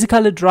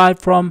basically derived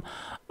from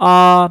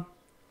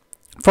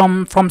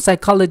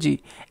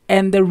psychology.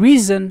 And the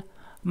reason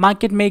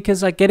market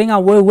makers are getting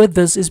away with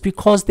this is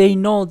because they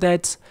know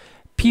that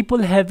people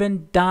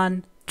haven't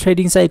done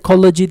trading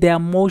psychology. Their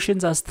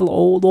emotions are still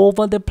all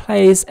over the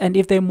place, and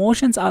if the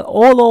emotions are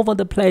all over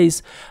the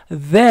place,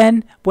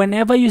 then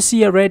whenever you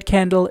see a red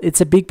candle,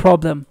 it's a big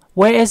problem,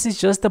 whereas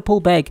it's just a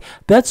pullback.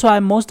 That's why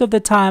most of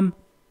the time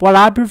what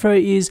I prefer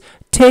is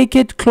take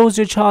it, close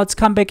your charts,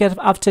 come back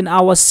after an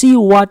hour, see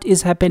what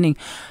is happening.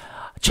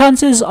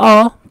 Chances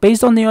are,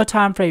 based on your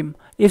time frame,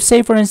 If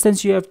say for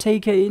instance you have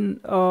taken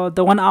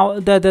the 1 hour,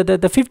 the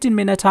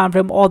 15-minute time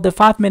frame or the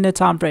 5-minute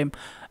time frame,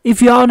 if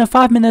you are on a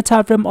 5-minute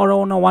time frame or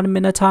on a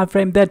 1-minute time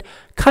frame, that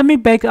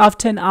coming back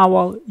after an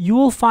hour you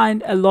will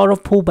find a lot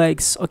of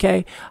pullbacks.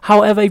 Okay,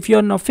 however, if you're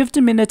on a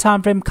 15-minute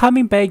time frame,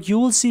 coming back you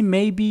will see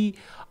maybe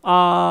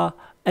an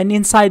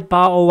inside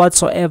bar or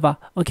whatsoever.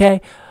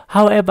 Okay,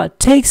 however,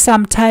 take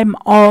some time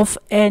off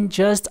and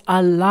just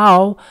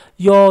allow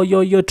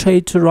your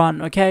trade to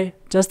run. Okay,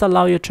 just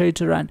allow your trade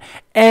to run.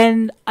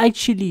 And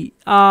actually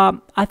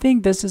I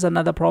think this is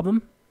another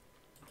problem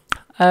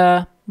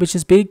which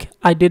is big.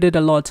 I did it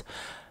a lot.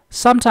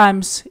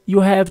 Sometimes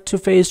you have to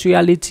face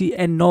reality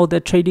and know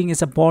that trading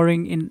is a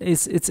boring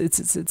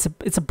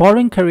it's a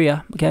boring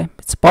career. Okay,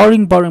 it's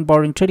boring.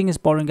 Trading is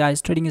boring,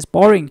 guys. Trading is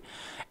boring.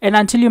 And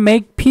until you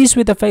make peace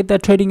with the fact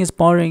that trading is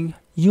boring,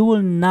 you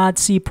will not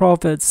see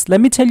profits.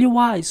 Let me tell you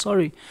why.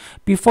 Sorry,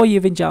 before you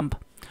even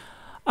jump,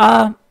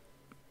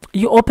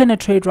 you open a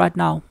trade right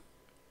now.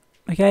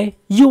 Okay,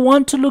 you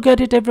want to look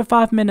at it every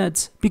 5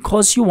 minutes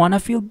because you want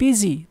to feel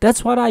busy.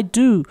 That's what I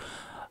do.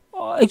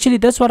 Actually,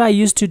 that's what I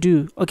used to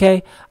do.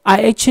 Okay,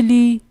 I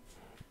actually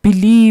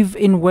believe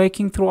in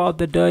working throughout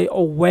the day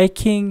or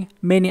working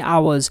many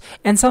hours.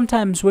 And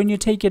sometimes when you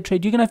take a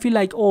trade, you're gonna feel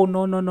like, oh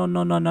no,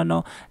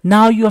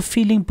 now you're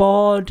feeling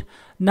bored.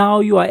 Now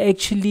you are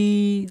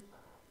actually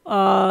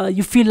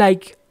you feel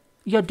like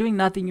you're doing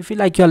nothing. You feel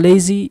like you're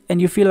lazy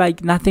and you feel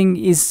like nothing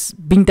is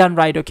being done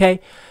right.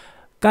 Okay,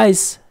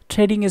 guys,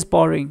 trading is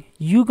boring.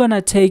 You're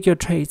gonna take your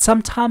trade.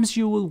 Sometimes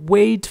you will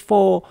wait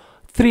for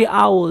 3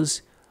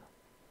 hours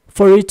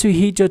for it to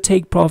hit your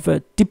take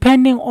profit,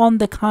 depending on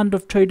the kind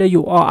of trader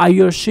you are. Are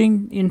you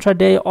swing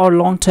intraday or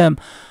long term?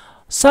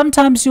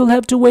 Sometimes you'll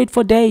have to wait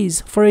for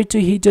days for it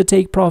to hit your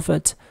take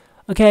profit.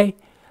 Okay,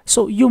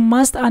 so you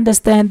must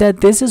understand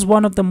that this is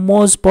one of the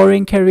most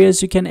boring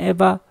careers you can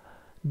ever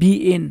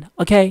be in.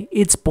 Okay,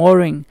 it's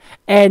boring,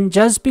 and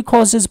just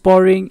because it's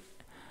boring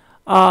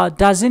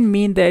doesn't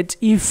mean that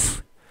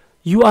if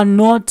you are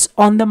not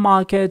on the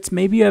market,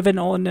 maybe you have an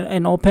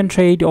open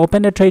trade, you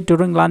open a trade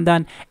during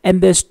London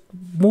and this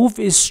move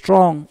is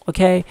strong,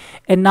 okay,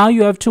 and now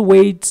you have to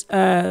wait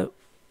for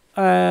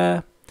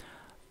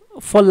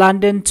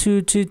London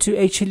to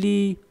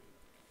actually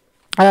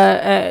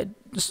and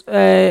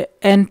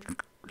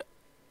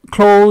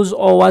close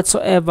or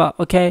whatsoever.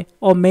 Okay,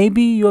 or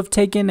maybe you have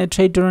taken a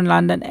trade during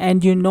London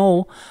and you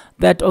know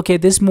that, okay,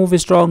 this move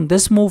is strong,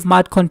 this move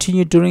might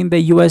continue during the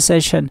US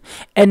session,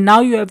 and now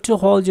you have to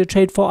hold your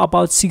trade for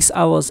about 6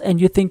 hours and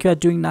you think you are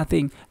doing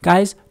nothing.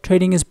 Guys,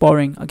 trading is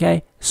boring.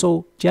 Okay,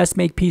 so just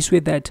make peace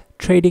with that.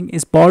 Trading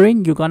is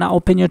boring. You're gonna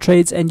open your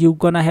trades and you're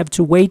gonna have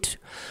to wait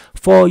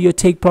for your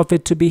take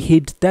profit to be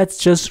hit. That's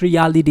just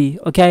reality.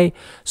 Okay,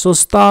 so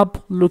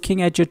stop looking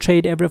at your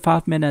trade every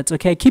 5 minutes.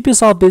 Okay, keep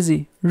yourself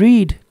busy,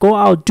 read, go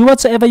out, do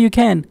whatsoever you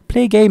can,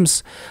 play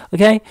games.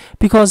 Okay,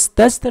 because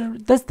that's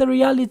the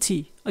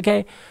reality.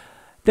 Okay,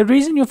 the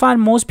reason you find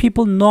most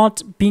people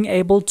not being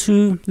able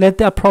to let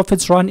their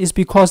profits run is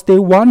because they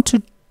want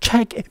to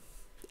check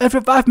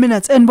every 5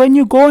 minutes, and when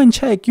you go and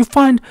check, you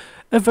find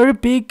a very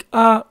big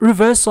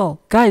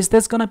reversal. Guys,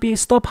 there's gonna be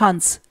stop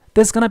hunts.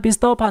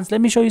 Let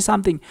me show you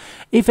something.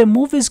 If a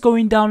move is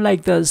going down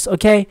like this,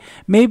 okay,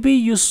 maybe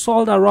you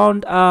sold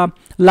around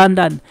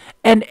London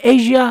and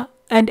Asia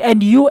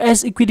and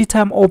US equity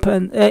time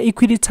opens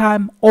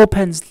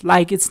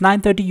like it's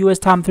 9:30 US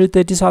time,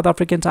 3:30 South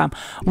African time.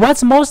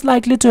 What's most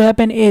likely to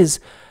happen is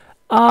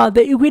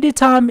the equity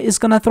time is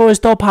gonna throw a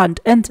stop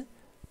hunt, and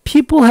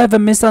people have a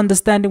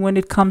misunderstanding when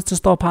it comes to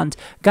stop hunt.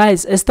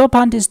 Guys, a stop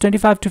hunt is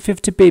 25 to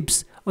 50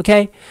 pips.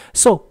 Okay,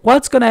 so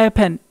what's gonna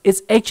happen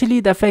is actually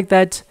the fact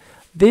that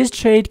this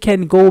trade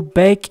can go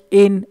back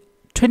in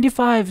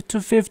 25 to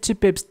 50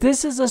 pips.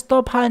 This is a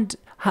stop hunt,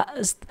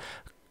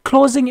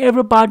 closing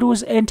everybody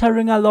who's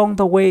entering along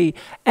the way,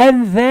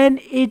 and then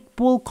it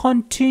will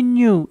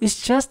continue.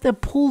 It's just a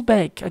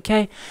pullback.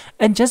 Okay,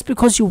 and just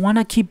because you want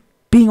to keep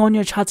being on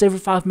your charts every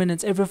 5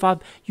 minutes,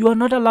 you are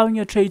not allowing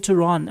your trade to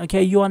run.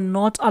 Okay, you are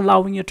not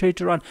allowing your trade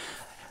to run.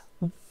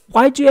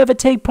 Why do you ever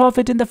take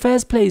profit in the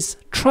first place?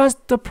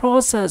 Trust the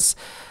process.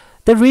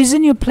 The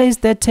reason you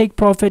placed that take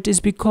profit is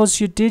because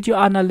you did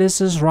your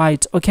analysis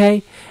right.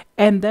 Okay,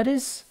 and that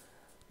is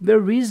the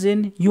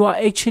reason you are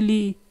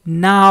actually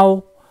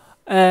now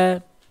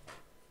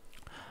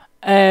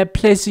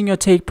placing your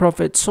take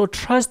profit. So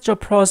trust your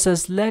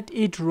process, let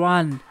it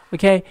run.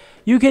 Okay,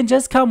 you can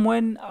just come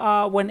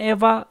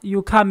whenever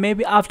you come,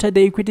 maybe after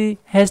the equity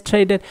has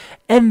traded,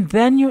 and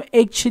then you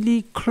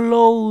actually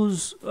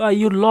close,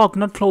 you lock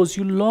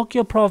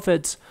your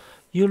profits,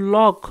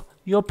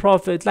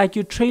 like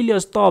you trail your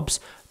stops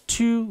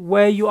to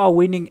where you are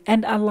winning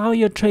and allow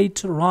your trade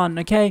to run.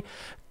 Okay,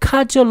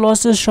 cut your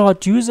losses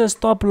short, use a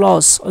stop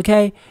loss.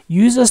 Okay,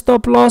 use a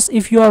stop loss.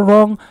 If you are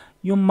wrong,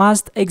 you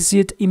must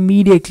exit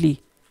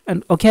immediately.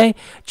 And okay,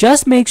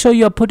 just make sure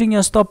you're putting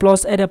your stop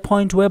loss at a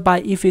point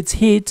whereby if it's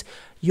hit,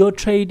 your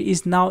trade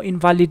is now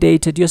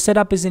invalidated, your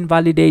setup is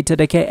invalidated.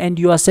 Okay, and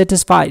you are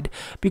satisfied.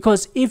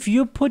 Because if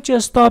you put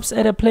your stops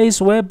at a place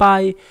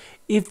whereby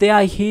if they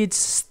are hit,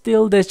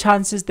 still the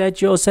chances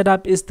that your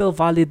setup is still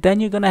valid,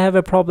 then you're gonna have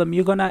a problem.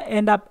 You're gonna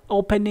end up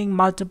opening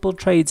multiple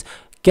trades,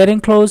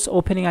 getting close,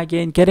 opening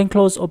again, getting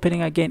close,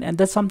 opening again, and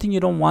that's something you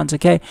don't want.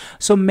 Okay,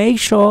 so make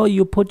sure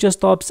you put your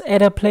stops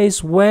at a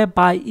place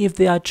whereby if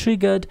they are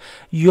triggered,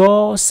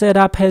 your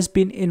setup has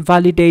been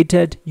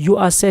invalidated, you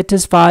are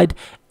satisfied,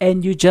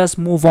 and you just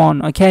move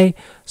on. Okay,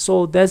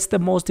 so that's the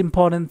most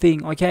important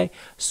thing. Okay,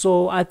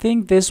 so I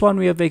think this one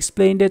we have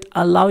explained it.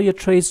 Allow your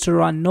trades to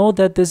run. Know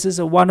that this is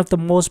one of the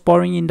most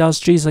boring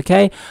industries.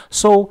 Okay,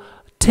 so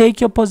take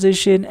your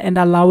position and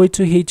allow it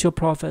to hit your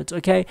profit.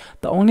 Okay,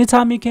 the only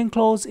time you can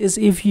close is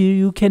if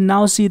you can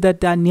now see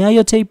that they're near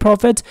your take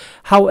profit,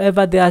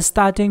 however they are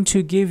starting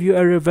to give you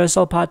a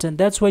reversal pattern.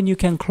 That's when you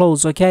can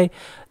close. Okay,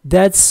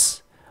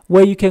 that's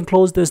where you can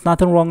close. There's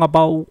nothing wrong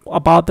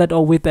about that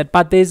or with that,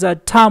 but there's a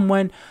time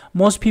when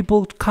most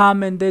people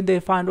come and then they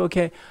find,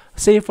 okay,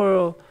 say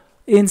for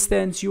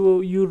instance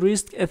you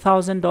risk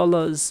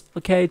 $1,000,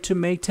 okay, to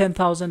make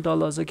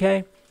 $10,000.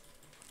 Okay,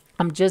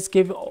 I'm just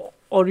giving,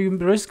 or you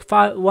risk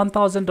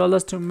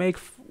 $1,000 to make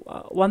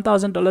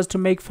 $1,000 to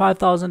make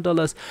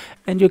 $5,000,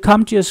 and you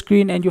come to your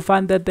screen and you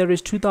find that there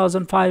is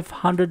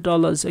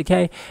 $2,500.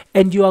 Okay,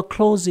 and you are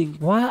closing.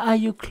 Why are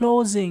you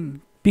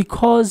closing?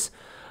 Because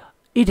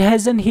it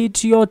hasn't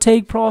hit your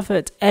take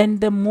profit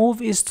and the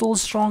move is still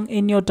strong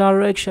in your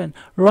direction.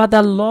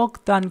 Rather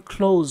lock than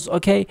close.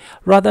 Okay,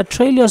 rather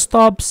trail your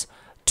stops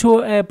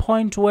to a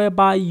point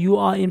whereby you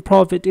are in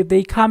profit. If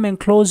they come and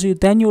close you,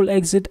 then you'll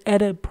exit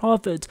at a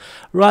profit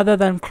rather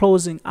than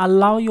closing.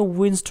 Allow your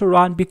wins to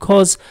run,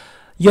 because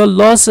your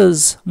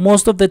losses,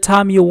 most of the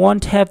time you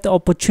won't have the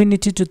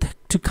opportunity to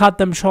cut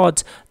them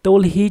short. They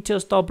will hit your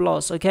stop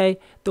loss. Okay,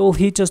 they will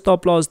hit your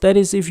stop loss. That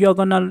is, if you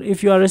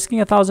are risking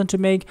 1,000 to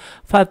make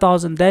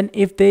 5,000, then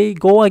if they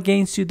go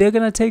against you, they're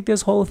gonna take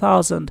this whole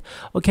 1,000.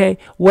 Okay,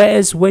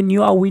 whereas when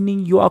you are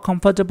winning, you are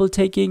comfortable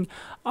taking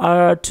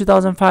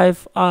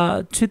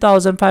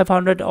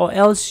 2,500, or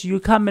else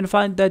you come and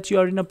find that you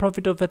are in a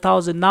profit of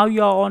 1,000. Now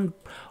you are on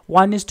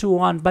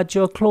 1:1, but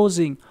you're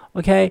closing.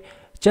 Okay,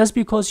 just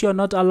because you're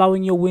not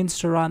allowing your wins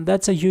to run.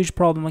 That's a huge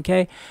problem.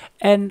 Okay,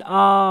 and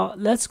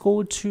let's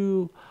go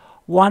to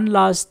one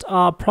last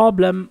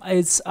problem.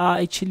 It's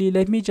actually,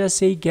 let me just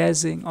say,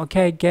 guessing.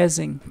 Okay,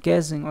 guessing.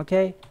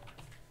 Okay,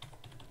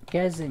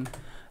 guessing,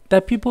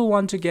 that people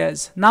want to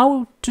guess.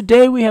 Now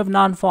today we have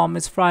non-farm.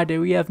 It's Friday.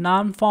 We have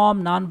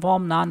non-farm.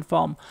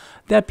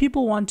 That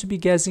people want to be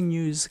guessing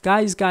news.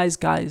 Guys,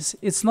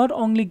 it's not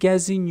only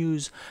guessing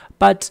news,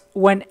 but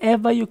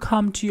whenever you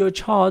come to your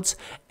charts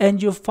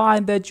and you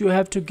find that you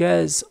have to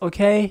guess.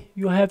 Okay,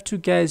 you have to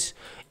guess.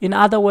 In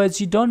other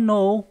words, you don't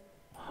know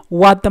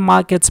what the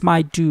markets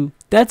might do.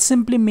 That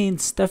simply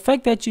means, the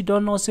fact that you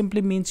don't know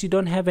simply means you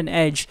don't have an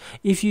edge.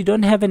 If you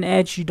don't have an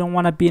edge, you don't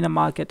want to be in a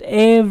market.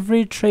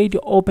 Every trade you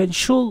open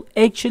should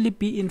actually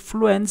be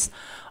influenced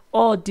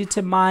or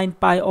determined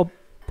by or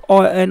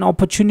an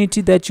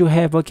opportunity that you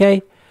have.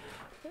 Okay,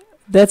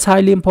 that's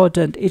highly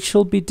important. It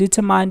should be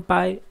determined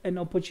by an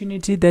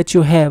opportunity that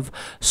you have.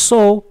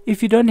 So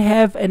if you don't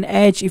have an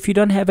edge, if you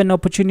don't have an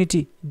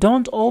opportunity,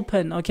 don't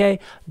open. Okay,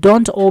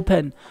 don't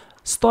open.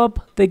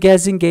 Stop the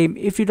guessing game.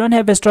 If you don't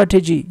have a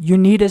strategy, you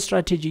need a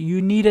strategy,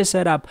 you need a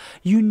setup,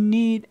 you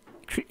need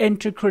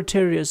entry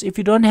criteria. If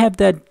you don't have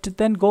that,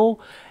 then go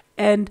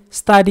and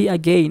study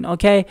again.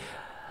 Okay,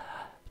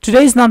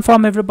 today's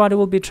non-farm, everybody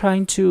will be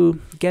trying to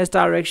guess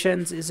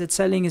directions. Is it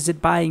selling? Is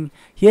it buying?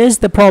 Here's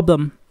the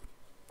problem.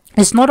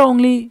 It's not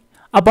only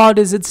about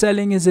is it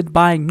selling, is it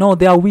buying. No,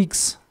 there are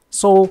weeks.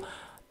 So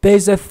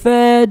there's a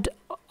third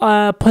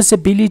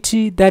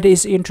possibility that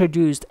is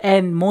introduced,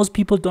 and most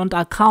people don't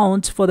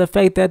account for the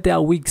fact that there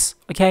are weeks.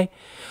 Okay,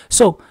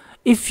 so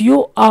if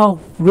you are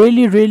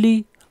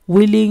really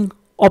willing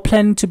or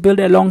planning to build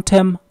a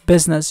long-term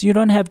business, you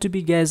don't have to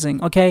be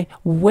guessing. Okay,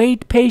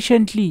 wait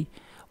patiently.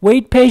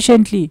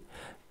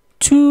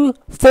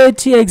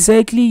 2:30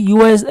 exactly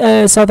US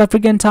South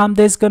African time,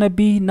 there's gonna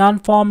be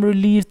non-farm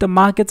relief. The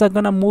markets are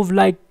gonna move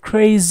like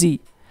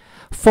crazy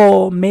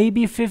for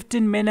maybe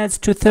 15 minutes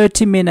to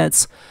 30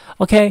 minutes.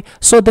 Okay,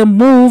 so the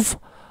move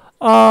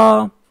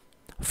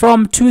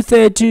from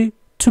 2:30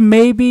 to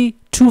maybe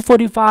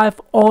 2:45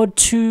 or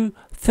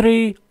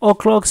 3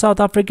 o'clock South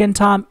African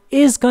time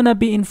is gonna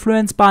be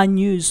influenced by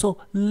news. So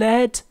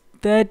let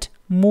that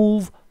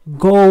move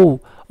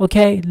go.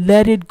 Okay,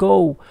 let it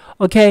go.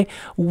 Okay,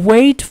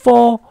 wait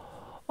for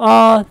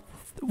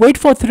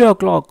 3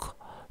 o'clock.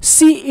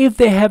 See if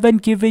they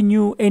haven't given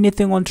you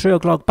anything on 3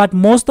 o'clock. But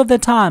most of the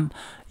time,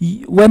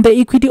 when the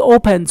equity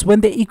opens,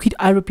 when the equity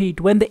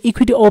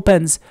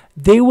opens,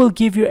 they will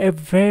give you a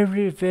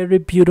very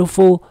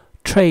beautiful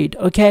trade.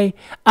 Okay,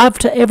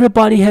 after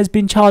everybody has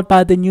been chowed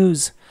by the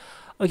news.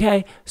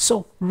 Okay,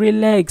 so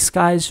relax,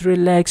 guys,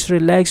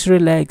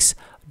 relax.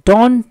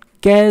 Don't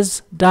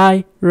guess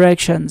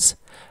directions.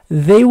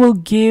 They will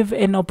give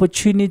an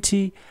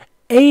opportunity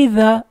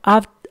either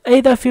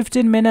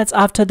 15 minutes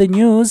after the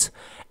news,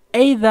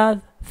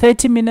 either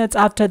 30 minutes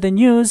after the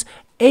news,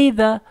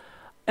 either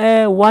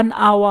 1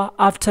 hour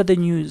after the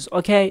news.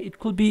 Okay, it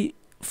could be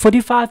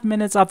 45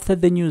 minutes after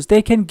the news.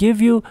 They can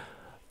give you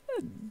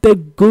the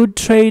good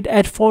trade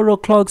at 4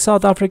 o'clock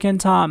South African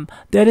time.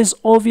 That is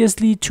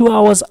obviously 2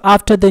 hours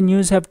after the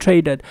news have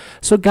traded.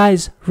 So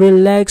guys,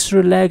 relax.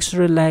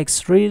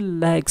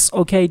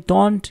 Okay,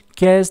 don't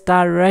guess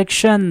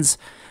directions.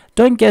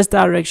 Don't guess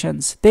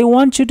directions. They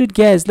want you to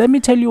guess. Let me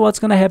tell you what's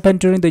gonna happen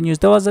during the news.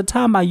 There was a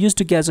time I used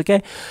to guess,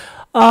 okay,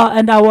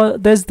 and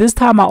there's this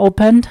time I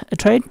opened a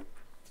trade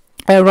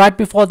right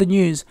before the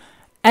news,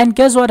 and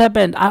guess what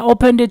happened? I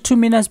opened it 2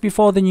 minutes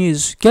before the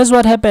news. Guess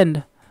what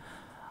happened?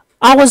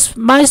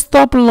 My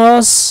stop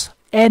loss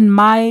and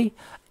my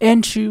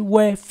entry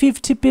were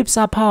 50 pips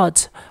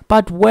apart,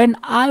 but when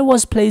I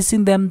was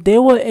placing them, they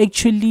were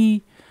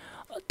actually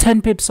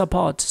 10 pips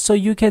apart. So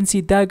you can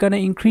see they're gonna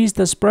increase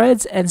the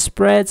spreads, and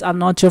spreads are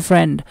not your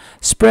friend.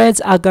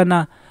 Spreads are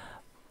gonna,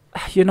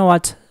 you know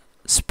what,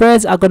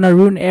 spreads are gonna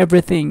ruin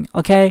everything.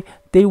 Okay,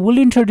 they will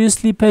introduce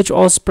slippage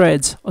or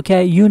spreads.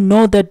 Okay, you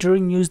know that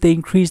during news they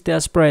increase their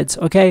spreads.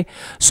 Okay,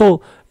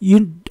 so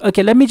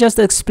let me just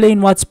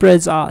explain what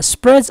spreads are.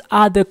 Spreads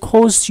are the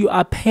cost you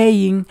are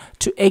paying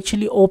to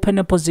actually open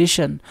a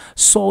position.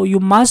 So you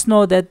must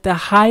know that the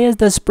higher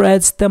the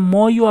spreads, the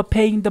more you are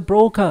paying the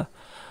broker.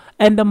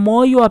 And the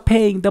more you are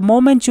paying, the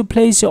moment you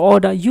place your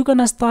order, you're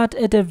gonna start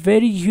at a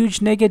very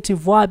huge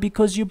negative. Why?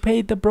 Because you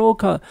paid the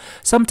broker.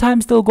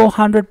 Sometimes they'll go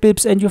 100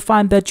 pips and you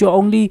find that you're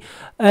only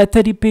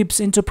 30 pips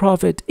into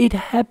profit. It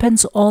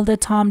happens all the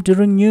time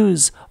during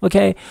news.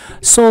 Okay,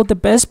 so the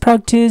best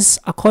practice,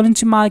 according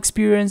to my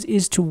experience,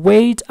 is to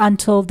wait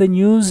until the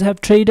news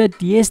have traded.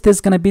 Yes,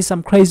 there's gonna be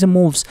some crazy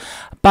moves,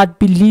 but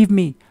believe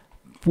me,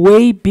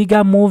 way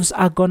bigger moves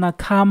are gonna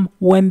come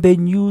when the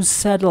news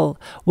settle.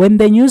 When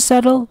the news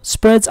settle,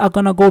 spreads are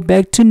gonna go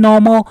back to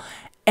normal,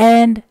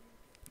 and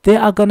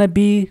there are gonna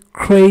be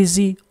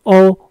crazy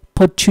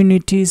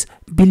opportunities,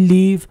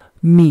 believe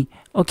me.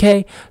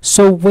 Okay,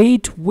 so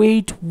wait.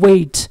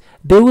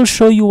 They will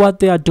show you what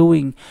they are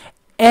doing,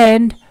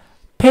 and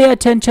pay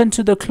attention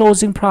to the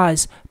closing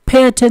price,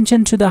 pay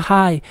attention to the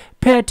high,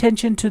 pay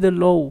attention to the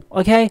low.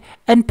 Okay,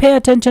 and pay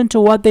attention to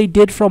what they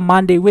did from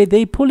Monday, where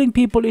they pulling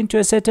people into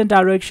a certain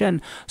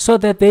direction so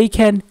that they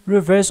can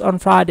reverse on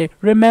Friday.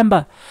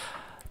 Remember,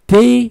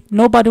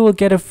 nobody will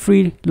get a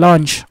free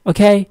lunch.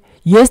 Okay,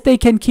 yes, they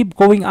can keep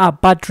going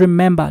up, but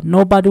remember,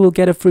 nobody will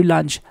get a free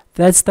lunch.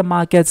 That's the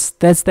markets,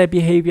 that's their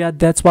behavior,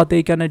 that's what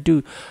they're gonna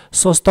do.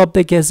 So stop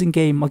the guessing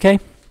game. Okay,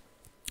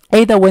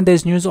 either when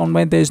there's news or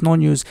when there's no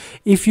news.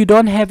 If you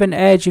don't have an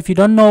edge, if you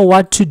don't know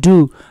what to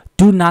do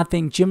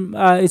nothing.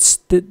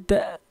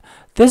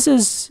 This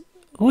is,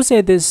 who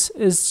said this?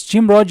 Is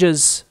Jim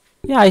Rogers.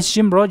 Yeah, it's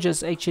Jim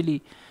Rogers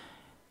actually.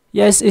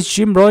 Yes, it's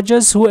Jim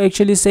Rogers who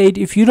actually said,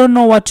 if you don't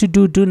know what to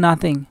do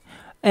nothing.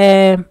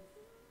 Paul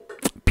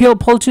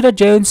Tudor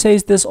Jones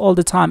says this all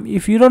the time.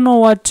 If you don't know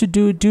what to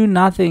do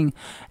nothing.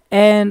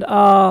 And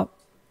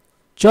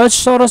George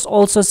Soros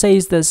also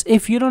says this.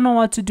 If you don't know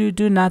what to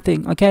do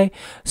nothing. Okay,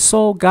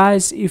 so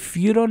guys, if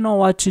you don't know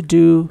what to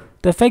do,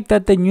 the fact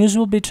that the news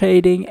will be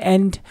trading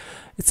and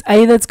it's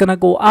either it's gonna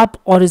go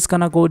up or it's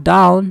gonna go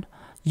down,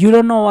 you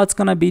don't know what's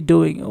gonna be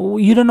doing.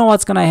 You don't know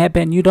what's gonna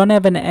happen. You don't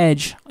have an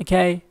edge.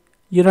 Okay,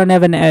 you don't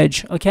have an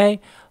edge.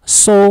 Okay,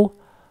 so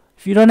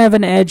if you don't have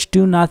an edge,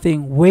 do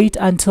nothing. Wait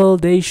until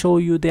they show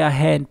you their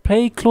hand.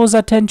 Pay close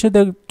attention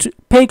to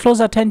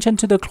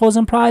the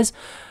closing price.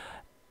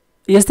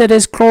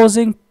 Yesterday's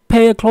closing.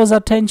 Pay close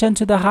attention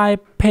to the high,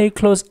 pay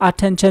close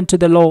attention to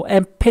the low,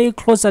 and pay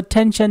close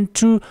attention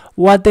to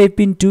what they've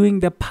been doing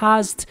the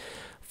past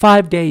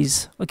 5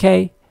 days.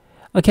 Okay,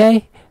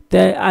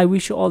 I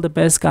wish you all the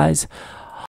best, guys.